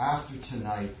 After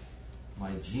tonight,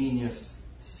 my genius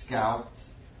scalped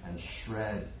and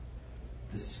shred.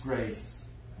 Disgrace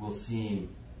will seem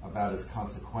about as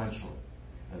consequential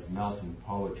as melting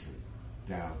poetry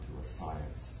down to a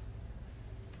science.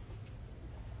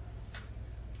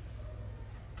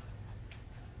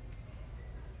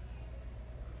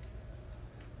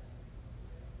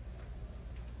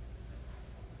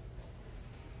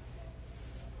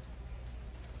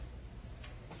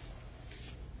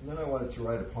 And then I wanted to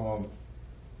write a poem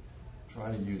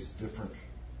trying to use different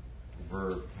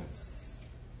verb tenses.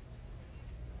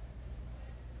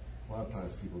 A lot of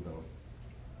times people don't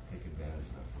take advantage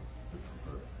of that for different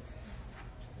verb tenses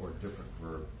or different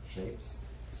verb shapes.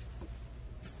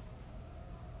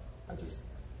 It's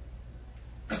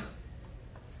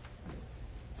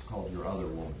called Your Other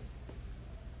Woman.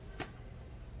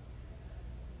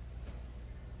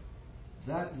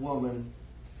 That woman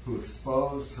who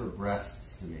exposed her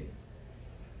breasts to me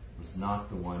was not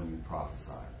the one you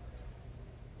prophesied.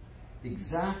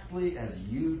 Exactly as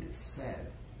you'd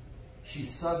said, she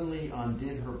suddenly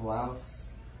undid her blouse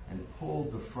and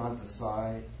pulled the front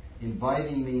aside,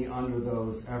 inviting me under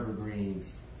those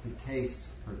evergreens to taste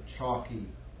her chalky,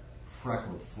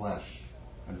 freckled flesh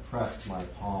and pressed my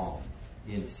palm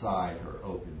inside her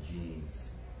open jeans.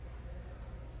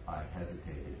 I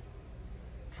hesitated,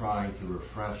 trying to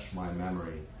refresh my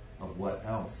memory of what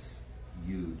else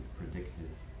you'd predicted.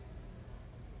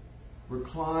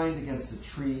 Reclined against a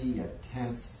tree yet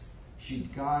tense,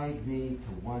 she'd guide me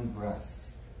to one breast,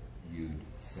 you'd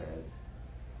said.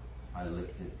 I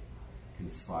licked it,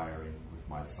 conspiring with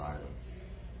my silence.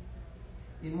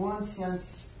 In one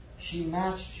sense, she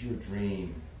matched your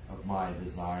dream of my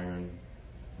desiring,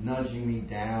 nudging me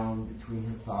down between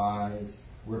her thighs,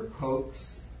 where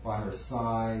coaxed by her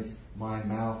sighs, my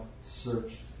mouth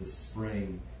searched the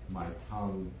spring my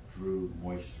tongue drew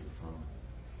moisture from.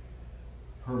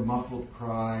 Her muffled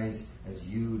cries, as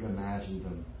you'd imagined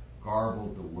them,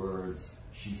 garbled the words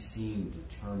she seemed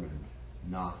determined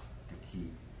not to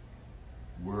keep.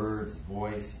 Words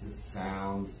voiced as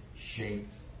sounds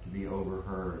shaped to be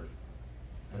overheard,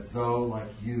 as though, like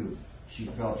you, she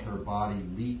felt her body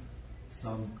leap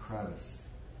some crevice,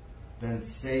 then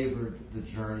savored the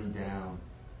journey down.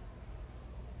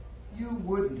 You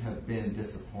wouldn't have been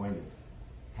disappointed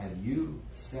had you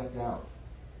stepped out,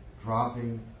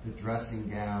 dropping the dressing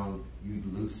gown you'd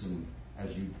loosened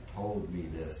as you'd told me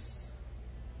this,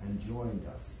 and joined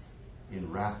us,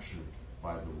 enraptured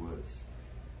by the woods,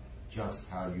 just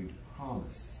how you'd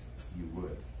promised you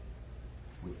would,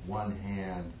 with one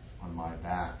hand on my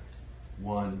back,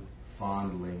 one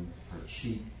fondling her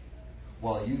cheek,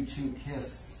 while you two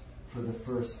kissed for the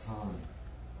first time.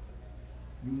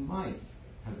 You might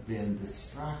have been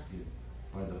distracted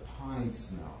by the pine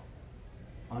smell,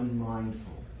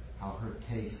 unmindful how her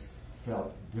taste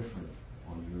felt different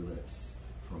on your lips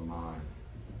from mine.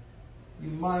 You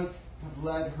might have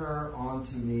led her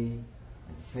onto me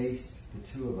and faced the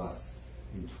two of us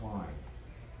entwined,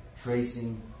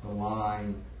 tracing the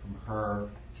line from her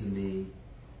to me,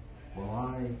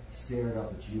 while I stared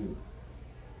up at you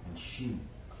and she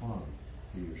clung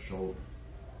to your shoulder.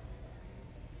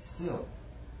 Still,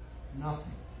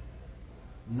 nothing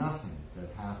that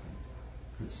happened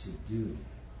could subdue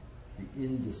the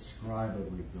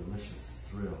indescribably delicious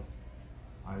thrill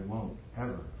I won't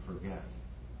ever forget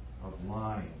of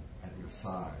lying at your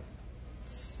side,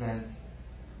 spent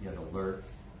yet alert,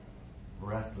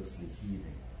 breathlessly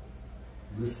heaving,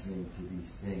 listening to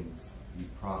these things you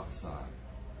prophesied,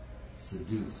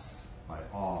 seduced by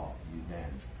all you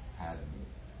then had me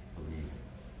believing.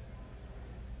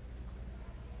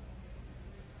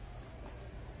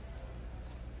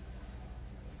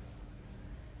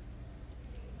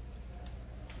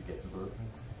 Did you get the bird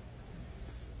pencil?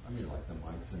 I mean, like the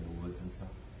mites in the woods and stuff.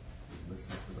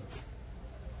 Listening to those.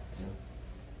 Yeah.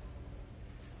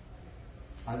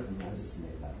 I just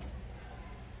made that up.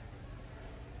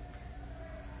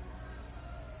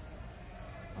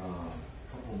 A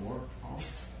couple more. Oh, okay.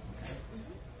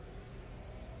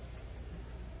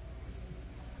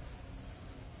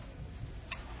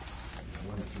 I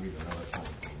wanted to read another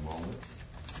poem called Moments.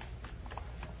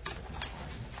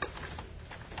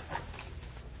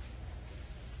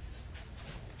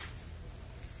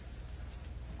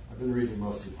 I've been reading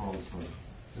mostly poems from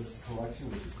this collection,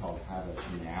 which is called How About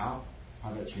You Now.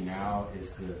 How About You Now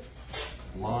is the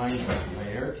line that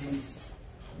Laertes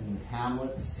in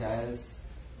Hamlet says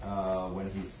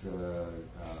when he's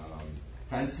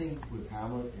fencing with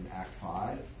Hamlet in Act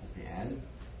 5 at the end.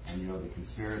 And, you know, the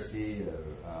conspiracy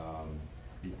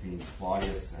between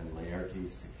Claudius and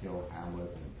Laertes to kill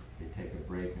Hamlet, and they take a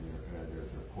break, and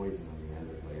there's a poison on the end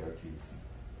of Laertes'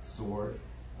 sword,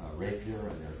 rapier,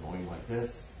 and they're going like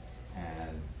this.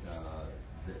 And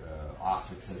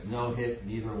Ostrich says, no hit,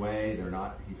 neither way.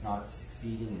 He's not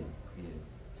succeeding in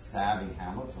stabbing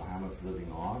Hamlet, so Hamlet's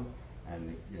living on.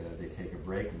 And they take a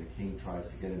break, and the king tries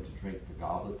to get him to drink the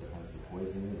goblet that has the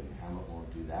poison in it, and Hamlet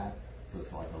won't do that. So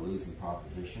it's like a losing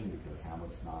proposition because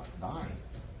Hamlet's not dying.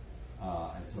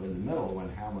 And so in the middle, when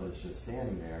Hamlet is just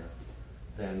standing there,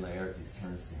 then Laertes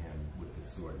turns to him with the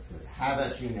sword and says, "How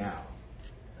about you now?"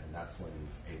 And that's when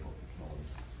he's able to kill him.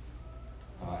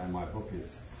 And my book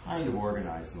is kind of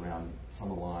organized around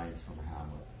some of the lines from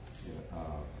Hamlet,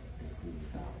 including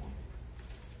that one.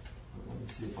 But let me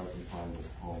see if I can find this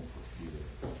poem for Peter.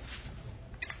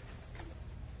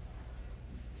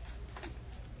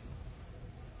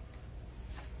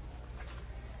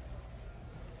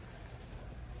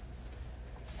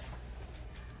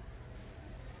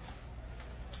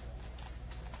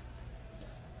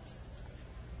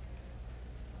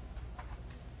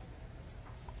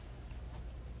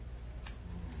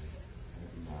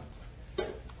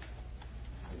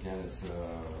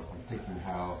 I'm thinking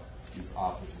how these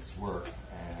opposites work,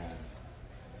 and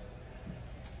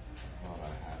I thought I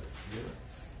had it here,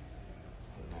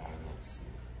 but now I don't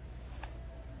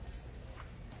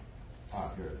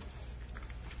record.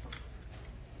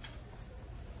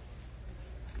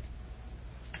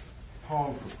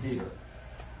 Poem for Peter.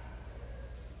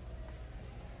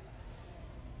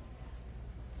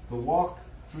 The walk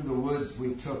through the woods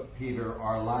we took, Peter,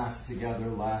 our last together,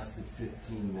 lasted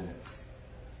 15 minutes.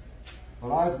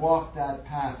 But I've walked that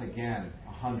path again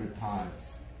 100 times.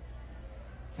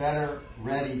 Better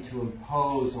ready to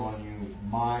impose on you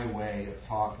my way of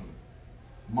talking,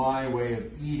 my way of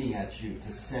eating at you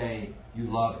to say you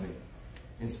love me,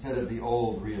 instead of the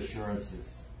old reassurances.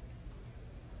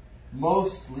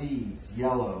 Most leaves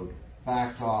yellowed,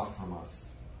 backed off from us,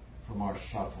 from our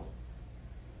shuffle.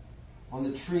 On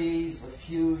the trees, a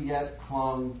few yet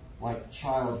clung like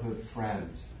childhood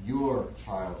friends, your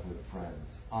childhood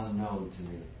friends, unknown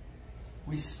to me.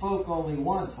 We spoke only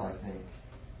once, I think,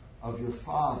 of your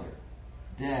father,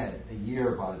 dead a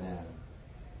year by then.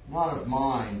 Not of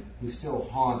mine, who still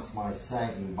haunts my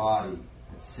sagging body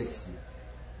at 60.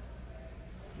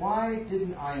 Why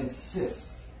didn't I insist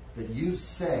that you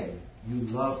say you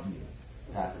love me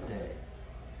that day?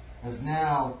 As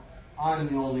now, I'm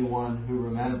the only one who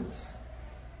remembers.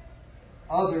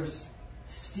 Others,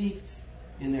 steeped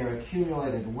in their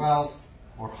accumulated wealth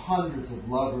or hundreds of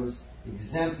lovers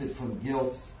exempted from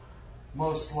guilt,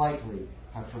 most likely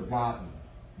have forgotten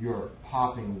your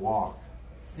popping walk,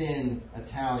 thin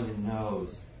Italian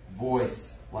nose,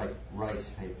 voice like rice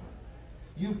paper.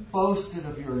 You boasted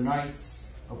of your nights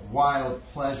of wild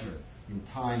pleasure in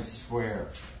Times Square,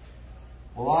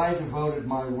 while I devoted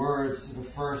my words to the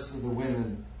first of the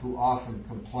women who often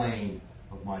complained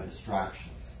of my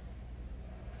distractions.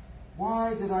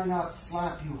 Why did I not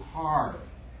slap you hard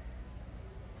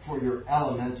for your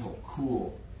elemental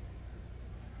cool?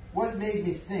 What made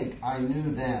me think I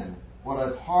knew then what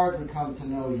I've hardly come to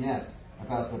know yet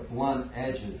about the blunt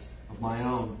edges of my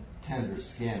own tender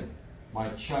skin, my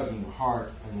chugging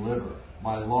heart and liver,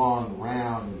 my long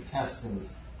round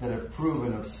intestines that have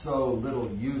proven of so little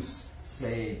use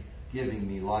save giving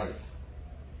me life?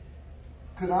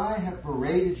 Could I have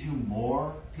berated you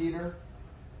more, Peter,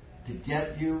 to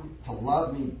get you to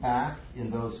love me back in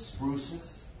those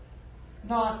spruces?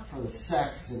 Not for the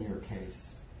sex in your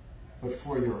case, but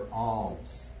for your alms.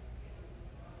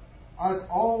 I've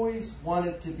always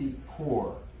wanted to be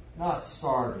poor, not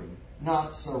starving,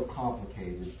 not so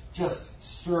complicated, just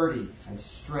sturdy and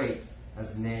straight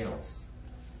as nails.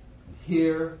 And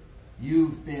here,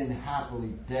 you've been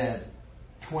happily dead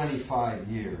 25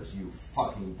 years, you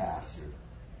fucking bastard,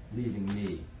 leaving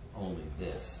me only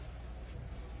this.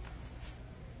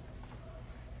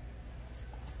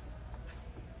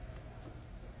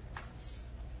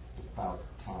 About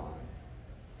time.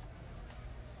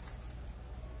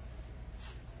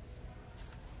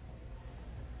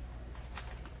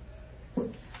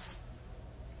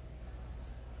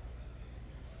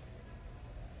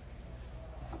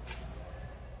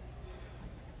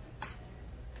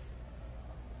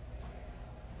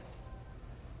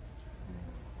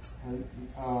 And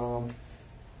I'll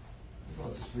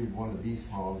just read one of these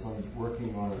poems. I'm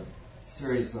working on a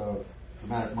series of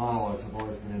dramatic monologues. I've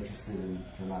always been interested in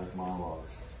dramatic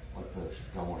monologues, like the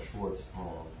Delmore Schwartz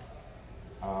poem.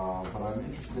 But I'm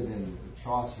interested in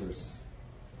Chaucer's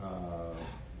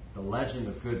The Legend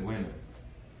of Good Women,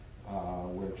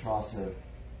 where Chaucer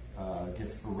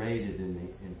gets berated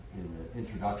in the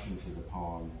introduction to the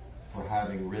poem for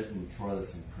having written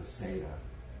Troilus and Cressida,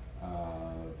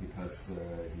 because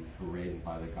he's berated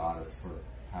by the goddess for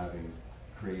having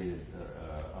created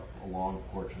a long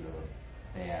portrait of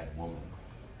a bad woman,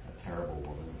 a terrible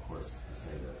woman. Of course,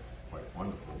 Cressida is quite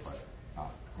wonderful, but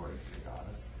not according to the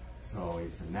goddess. So he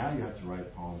said, now you have to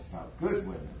write poems about good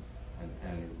women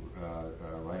and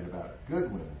write about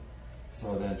good women.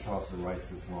 So then Chaucer writes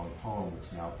this long poem,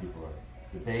 which now people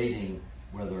are debating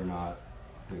whether or not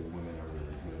the women are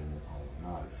really good in the poem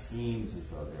or not. It seems as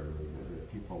though they're really good. There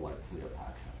are people like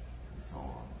Cleopatra and so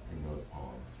on in those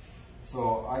poems.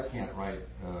 So I can't write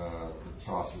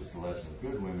Chaucer's The Legend of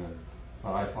Good Women,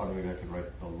 but I thought maybe I could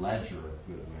write The Ledger of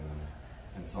Good Women.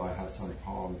 And so I have some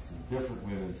poems in different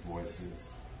women's voices.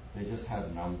 They just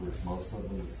have numbers, most of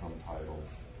them with some titles.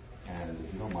 And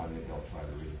if you don't mind, maybe I'll try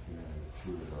to read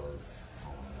two of those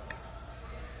poems.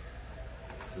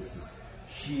 This is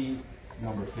She,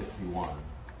 number 51.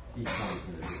 Each one is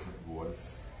in a different voice.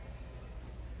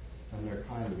 And they're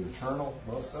kind of internal,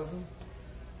 most of them.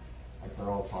 Like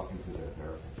they're all talking to their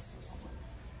therapists or something.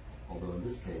 Although in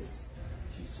this case,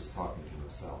 she's just talking to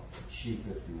herself. She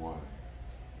 51.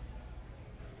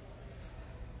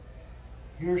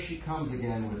 Here she comes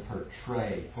again with her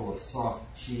tray full of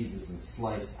soft cheeses and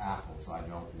sliced apples I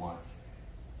don't want.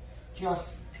 Just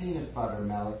peanut butter,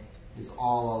 Melick, is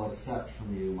all I'll accept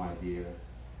from you, my dear.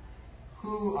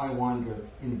 Who, I wonder,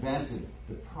 invented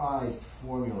the prized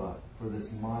formula for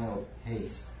this mild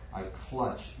pace I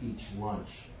clutch each lunch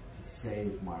to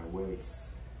save my waist?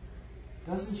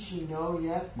 Doesn't she know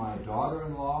yet, my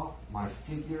daughter-in-law, my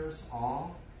figures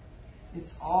all?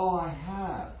 It's all I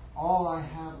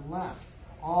have left,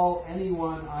 all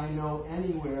anyone I know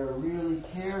anywhere really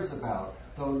cares about,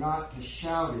 though not to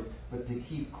shout it, but to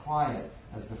keep quiet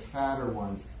as the fatter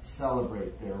ones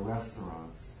celebrate their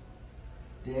restaurants.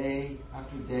 Day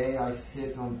after day I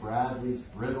sit on Bradley's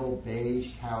brittle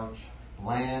beige couch,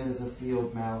 bland as a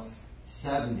field mouse,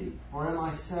 70, or am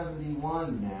I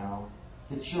 71 now?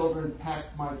 The children peck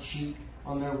my cheek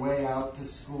on their way out to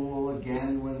school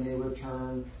again when they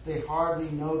return. They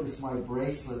hardly notice my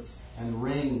bracelets and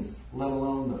rings, let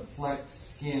alone the flecked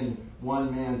skin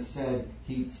one man said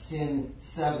he'd sin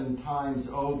 7 times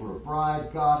over,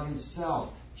 bribe God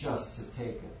himself just to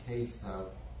take a taste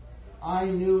of. I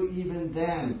knew even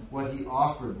then what he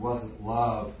offered wasn't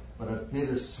love, but a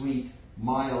bittersweet,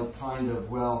 mild kind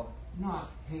of, well, not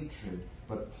hatred,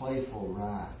 but playful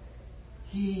wrath.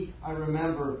 He, I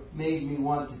remember, made me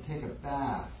want to take a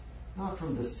bath, not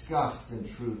from disgust in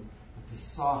truth, but to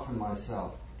soften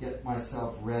myself, get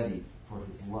myself ready for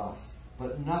his lust.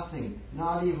 But nothing,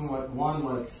 not even what one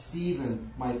like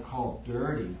Stephen might call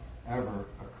dirty, ever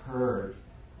occurred.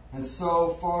 And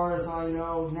so far as I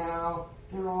know now,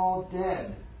 they're all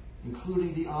dead,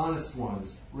 including the honest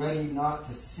ones, ready not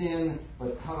to sin,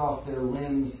 but cut off their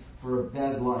limbs for a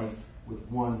bed life with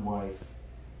one wife.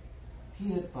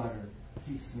 Peanut butter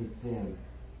keeps me thin,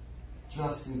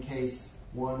 just in case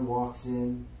one walks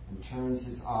in and turns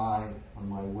his eye on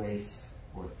my waist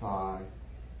or thigh.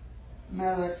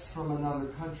 Melek's from another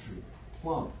country,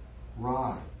 plump,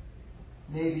 wry.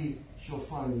 Maybe she'll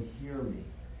finally hear me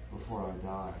before I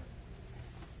die.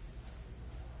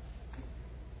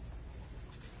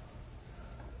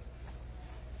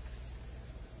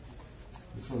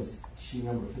 This one's sheet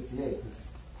number 58. This is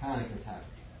panic attack.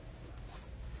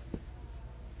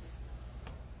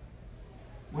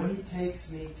 When he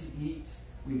takes me to eat,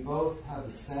 we both have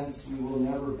a sense we will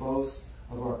never boast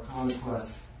of our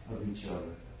conquest of each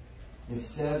other.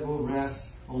 Instead, we'll rest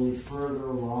only further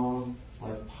along,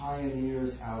 like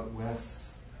pioneers out west,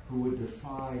 who would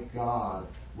defy God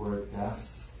were at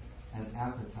best, an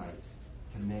appetite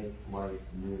to make life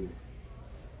new.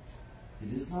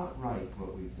 It is not right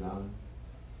what we've done.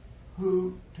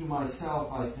 Who, to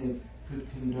myself, I think, could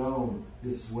condone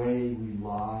this way we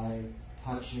lie,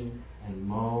 touching and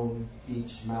moan,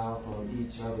 each mouth on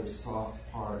each other's soft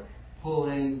part, pull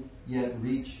in, yet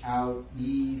reach out,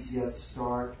 ease, yet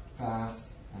start, fast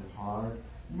and hard?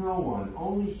 No one,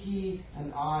 only he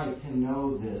and I can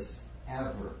know this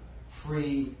ever,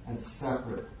 free and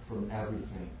separate from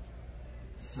everything.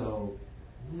 So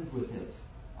live with it,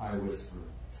 I whisper.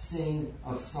 Sing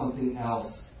of something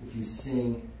else if you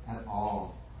sing at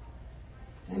all.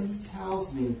 Then he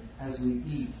tells me as we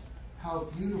eat how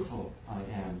beautiful I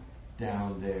am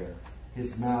down there,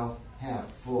 his mouth half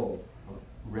full of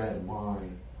red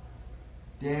wine.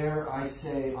 Dare I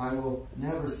say I will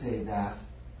never say that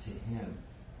to him.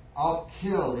 I'll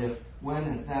kill if, when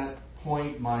at that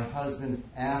point my husband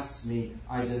asks me,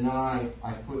 I deny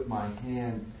I put my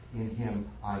hand in him,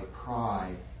 I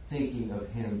cry, thinking of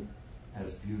him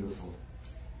as beautiful.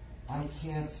 I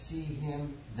can't see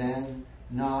him then,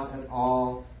 not at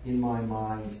all in my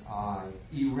mind's eye.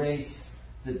 Erase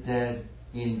the dead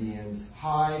Indians,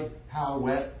 hide how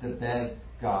wet the bed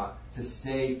got, to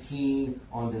stay keen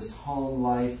on this home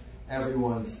life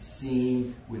everyone's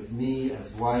seen, with me as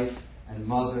wife and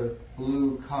mother,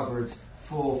 blue cupboards,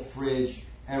 full fridge,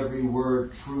 every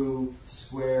word true,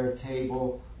 square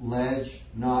table, ledge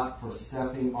not for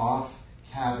stepping off,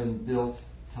 cabin built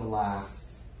to last.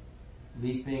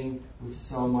 Leaping with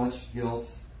so much guilt,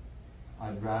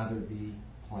 I'd rather be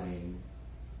plain.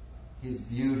 His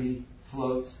beauty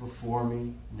floats before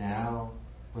me now,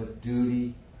 but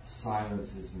duty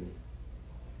silences me.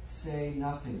 Say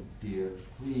nothing, dear,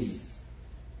 please.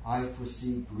 I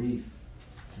foresee grief,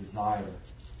 desire,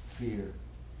 fear.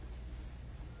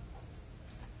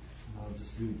 And I'll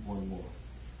just read one more.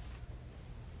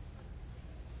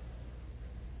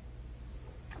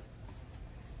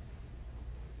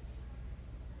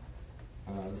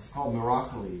 This is called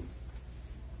Miracoli.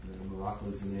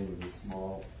 Miracoli is the name of a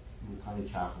small, little tiny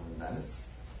chapel in Venice,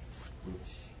 which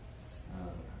a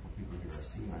couple people here have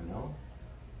seen, I know.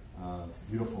 It's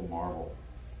a beautiful marble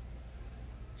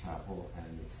chapel,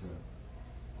 and it's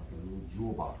like a little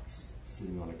jewel box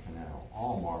sitting on a canal,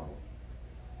 all marble.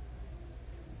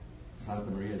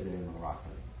 Santa Maria de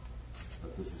Miracoli,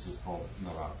 but this is just called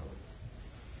Miracoli.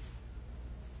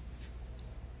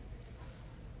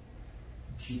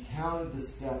 She counted the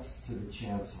steps to the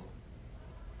chancel,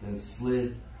 then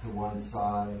slid to one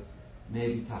side,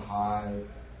 maybe to hide,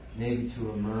 maybe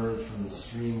to emerge from the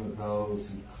stream of those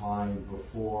who climbed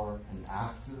before and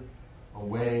after,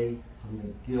 away from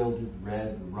the gilded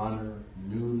red runner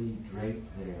newly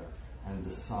draped there and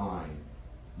the sign,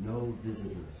 "No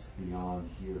visitors beyond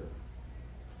here."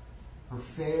 Her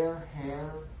fair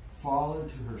hair, fallen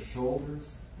to her shoulders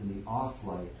in the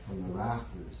off-light from the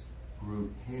rafters,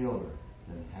 grew paler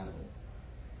than heaven.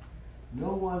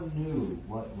 No one knew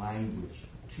what language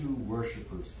two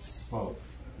worshippers spoke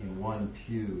in one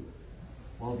pew,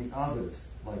 while the others,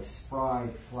 like spry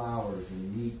flowers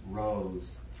in neat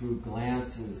rows, threw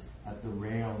glances at the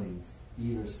railings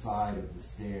either side of the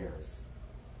stairs.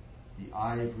 The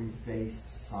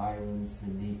ivory-faced sirens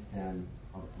beneath them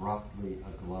abruptly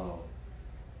aglow,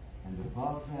 and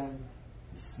above them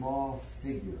the small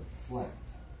figure flecked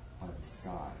by the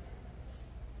sky.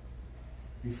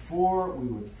 Before we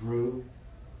withdrew,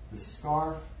 the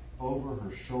scarf over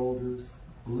her shoulders,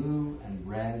 blue and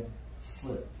red,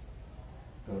 slipped,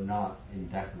 though not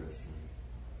indecorously,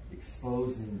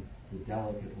 exposing the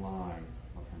delicate line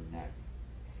of her neck.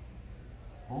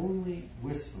 Only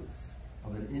whispers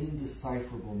of an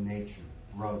indecipherable nature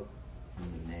broke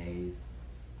from the nave,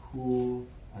 cool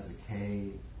as a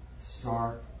cave,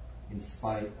 stark in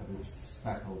spite of its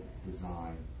speckled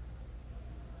design.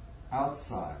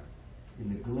 Outside, in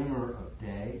the glimmer of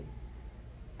day,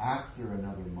 after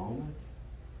another moment,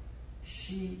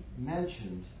 she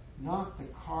mentioned not the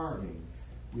carvings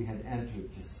we had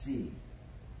entered to see,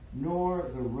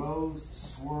 nor the rose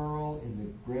swirl in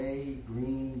the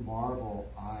gray-green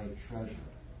marble I treasured,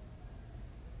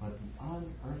 but the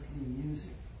unearthly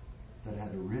music that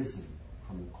had arisen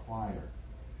from the choir.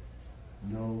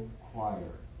 No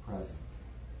choir present.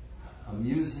 A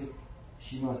music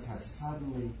she must have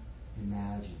suddenly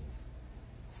imagined,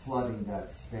 flooding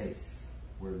that space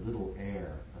where little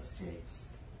air escapes.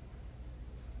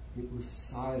 It was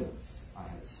silence I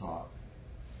had sought,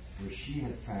 where she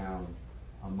had found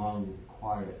among the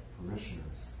quiet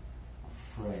parishioners a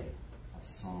fray of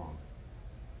song.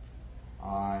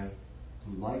 I,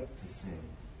 who liked to sing,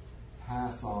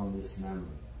 pass on this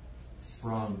memory,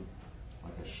 sprung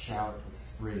like a shout of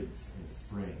sprigs in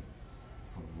spring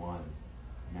from one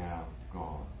now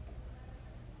gone.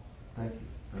 Thank you.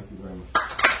 Thank you very much.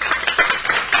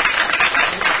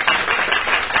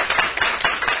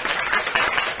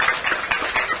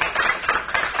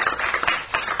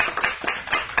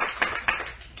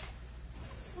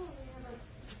 So we have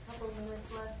a couple of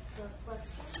minutes left for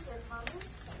questions or comments.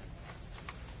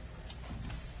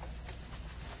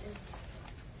 If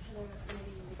Heather,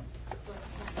 maybe go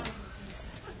ahead.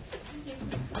 Thank you.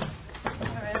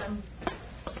 All right.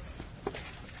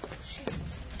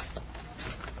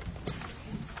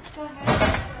 Go ahead.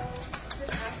 So,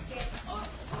 just asking all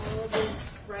of these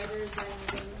writers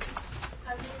and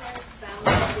have you guys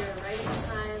balanced your writing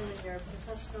time and your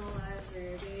professional lives or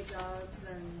your day jobs,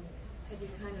 and have you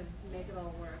kind of make it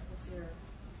all work? What's your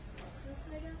process,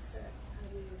 I guess, or how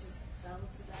do you just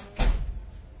balance it out?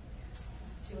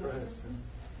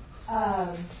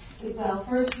 Well,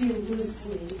 first you lose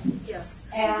sleep, Yes.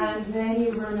 and then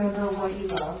you remember what you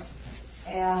love,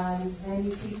 and then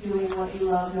you keep doing what you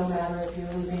love no matter if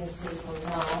you're losing sleep or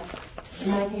not.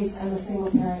 In my case, I'm a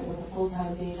single parent with a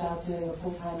full-time day job doing a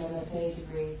full-time MFA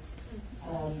degree,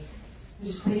 which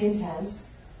is pretty intense,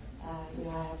 I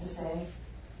have to say.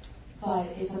 But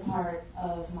it's a part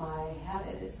of my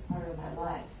habit. It's a part of my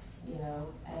life,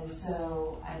 And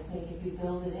so I think if you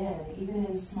build it in, even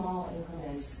in small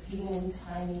increments, even in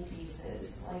tiny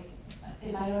pieces, like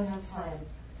if I don't have time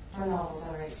for novels,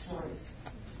 I write stories.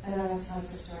 If I don't have time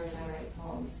for stories, I write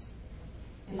poems.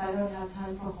 If I don't have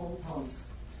time for whole poems,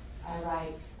 I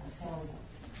write a stanza.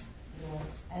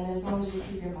 And as long as you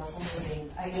keep your muscle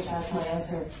moving, I guess that's my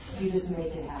answer. You just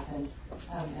make it happen.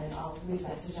 And I'll leave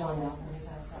that to John now for his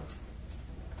answer.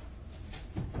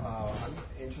 I'm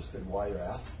interested why you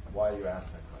asked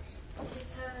that question.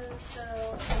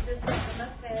 Because I did the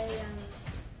MFA and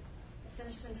I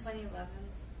finished in 2011,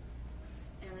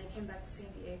 and I came back to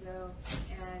San Diego,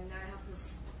 and now I have this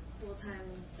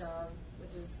full-time job,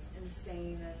 which is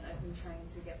insane, and I've been trying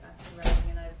to get back to writing,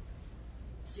 and I've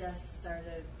just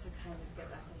started to kind of get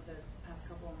back over the past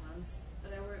couple of months.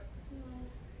 But I work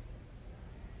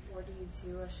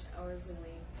 42-ish hours a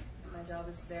week, and my job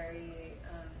is very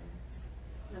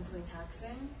mentally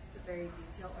taxing. It's very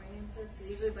detail-oriented. So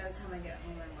usually by the time I get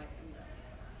home, I'm done.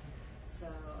 So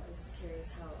I was just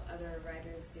curious how other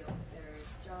writers deal with their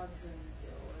jobs and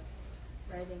deal with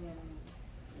writing, and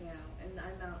and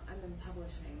I'm in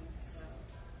publishing, so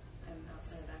I'm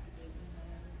outside of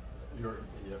academia.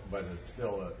 But it's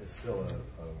still a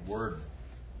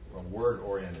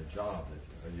word-oriented job.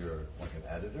 You're like an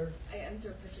editor. I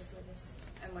enter purchase orders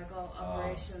and like all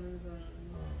operations and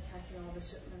tracking all the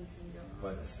shipments and doing.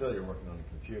 But still, you're working on a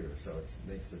computer, so it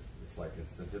makes it. It's like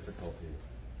it's the difficulty.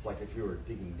 It's like if you were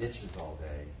digging ditches all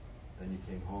day, then you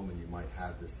came home and you might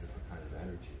have this different kind of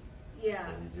energy.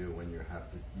 Yeah. Than you do when you have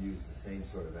to use the same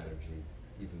sort of energy,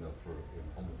 even though in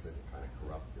almost a kind of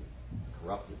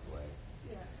corrupted way.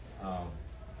 Yeah.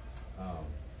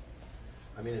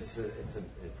 I mean, it's an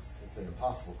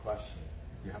impossible question.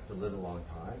 You have to live a long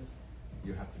time.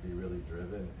 You have to be really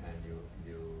driven, and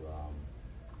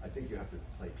I think you have to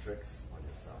play tricks on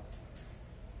yourself.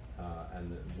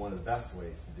 And one of the best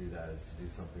ways to do that is to do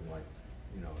something like,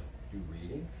 do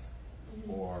readings,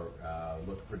 or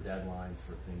look for deadlines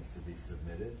for things to be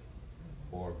submitted,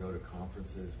 or go to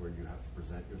conferences where you have to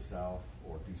present yourself,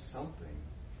 or do something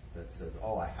that says,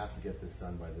 oh, I have to get this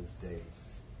done by this date,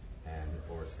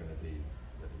 or it's going to be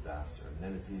a disaster. And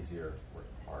then it's easier or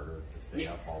harder to stay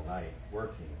up all night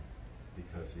working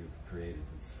because you've created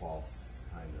this false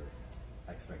kind of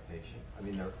expectation. I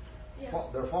mean,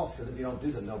 they're false because if you don't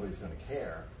do them, nobody's going to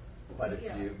care. But if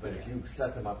you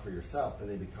set them up for yourself, then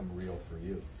they become real for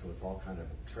you. So it's all kind of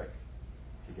a trick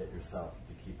to get yourself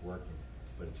to keep working.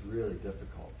 But it's really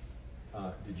difficult.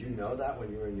 Did you know that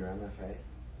when you were in your MFA?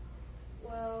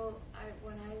 Well,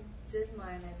 when I did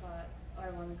mine, I thought,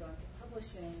 I want to go into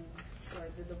publishing, so I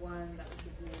did the one that would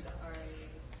give me the RA,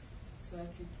 so I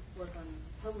could work on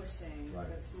publishing. Right.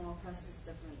 But small press is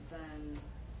different than,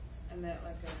 I met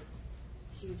like a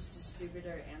huge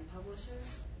distributor and publisher,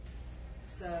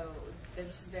 so they're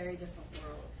just very different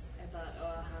worlds. I thought,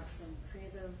 I'll have some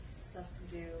creative stuff to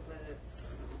do, but it's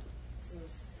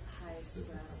just high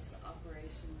stress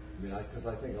operations. I mean, because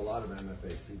I think a lot of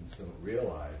MFA students don't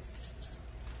realize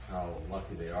how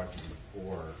lucky they are to be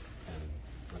poor and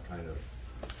a kind of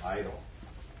idle,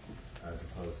 as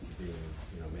opposed to being,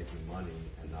 making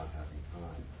money and not having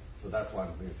time. So that's why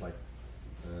I'm thinking it's like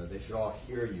they should all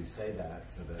hear you say that,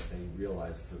 so that they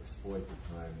realize to exploit the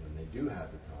time when they do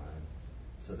have the time,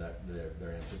 so that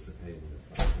they're anticipating this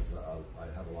time. Because I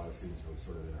have a lot of students who are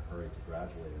sort of in a hurry to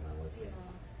graduate, and I always say,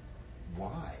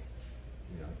 why?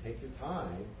 Take your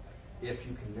time. If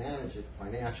you can manage it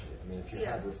financially. I mean, if you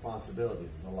have responsibilities,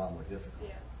 it's a lot more difficult.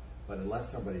 Yeah. But unless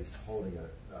somebody's holding a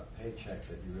paycheck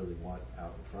that you really want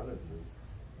out in front of you,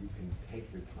 you can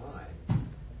take your time.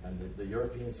 And the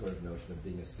European sort of notion of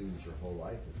being a student your whole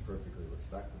life is perfectly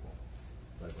respectable.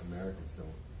 But Americans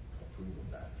don't approve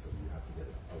of that, so you have to get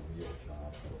a real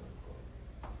job, quote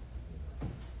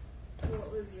unquote. What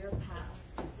was your path?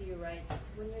 Do you write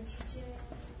when you're teaching?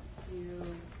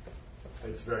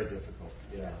 It's very difficult.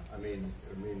 Yeah, I mean,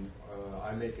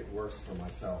 I make it worse for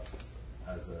myself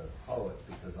as a poet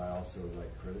because I also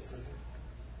write criticism.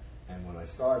 And when I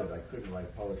started, I couldn't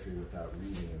write poetry without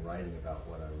reading and writing about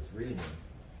what I was reading.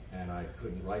 And I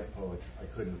couldn't write poetry. I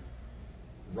couldn't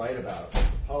write about the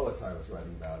poets I was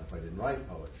writing about if I didn't write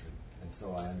poetry. And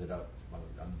so I ended up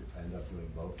doing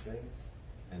both things.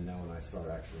 And then when I start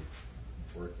actually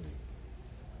working,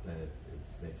 then it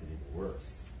makes it even worse.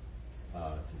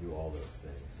 To do all those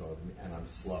things. So, and I'm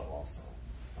slow also.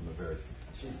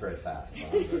 She's very fast,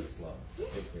 but I'm very slow.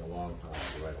 It takes me a long time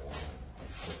to write a line,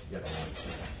 but to get a line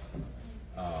finished.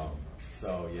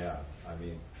 So yeah, I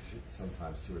mean,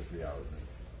 sometimes 2 or 3 hours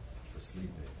for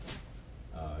sleeping,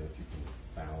 if you can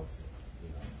balance it,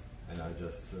 And I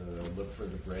just look for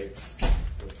the breaks,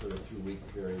 look for the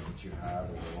 2-week period that you have,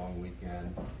 or the long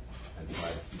weekend, and try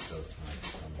to keep those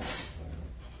times coming.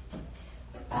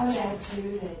 I would add,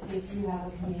 too, that if you have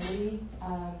a community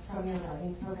from your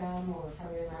writing program or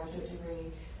from your graduate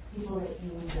degree, people that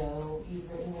you've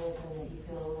written with and that you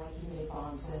feel like you made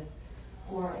bonds with,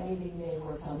 or anything you may have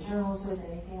worked on journals with,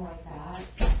 anything like that,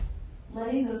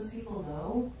 letting those people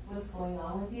know what's going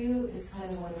on with you is kind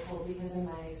of wonderful because in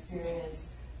my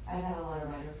experience, I've had a lot of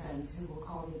writer friends who will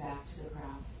call me back to the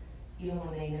craft, even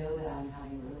when they know that I'm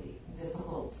having a really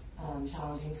difficult,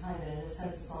 challenging time. And in a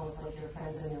sense, it's almost like your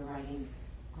friends in your writing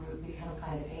group become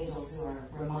kind of angels who are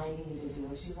reminding you to do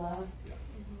what you love. Yeah.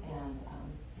 And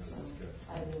that's good.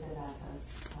 I think that does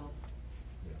help.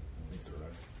 Yeah, I think you're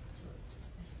right. That's right.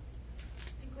 I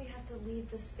think we have to leave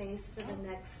the space for the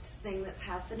next thing that's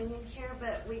happening in here,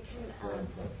 but we can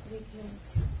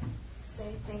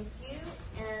say thank you.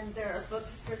 And there are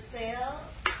books for sale.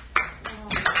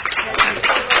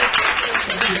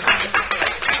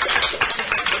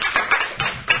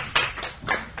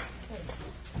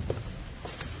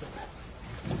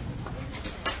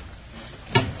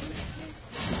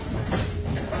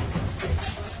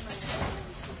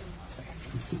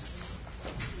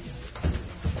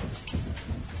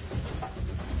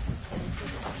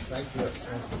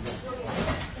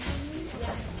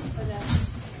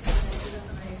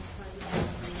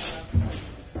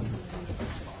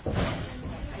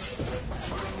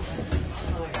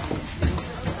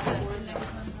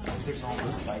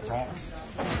 talks.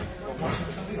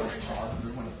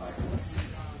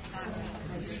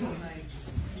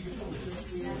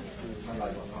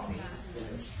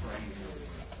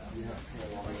 You have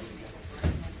to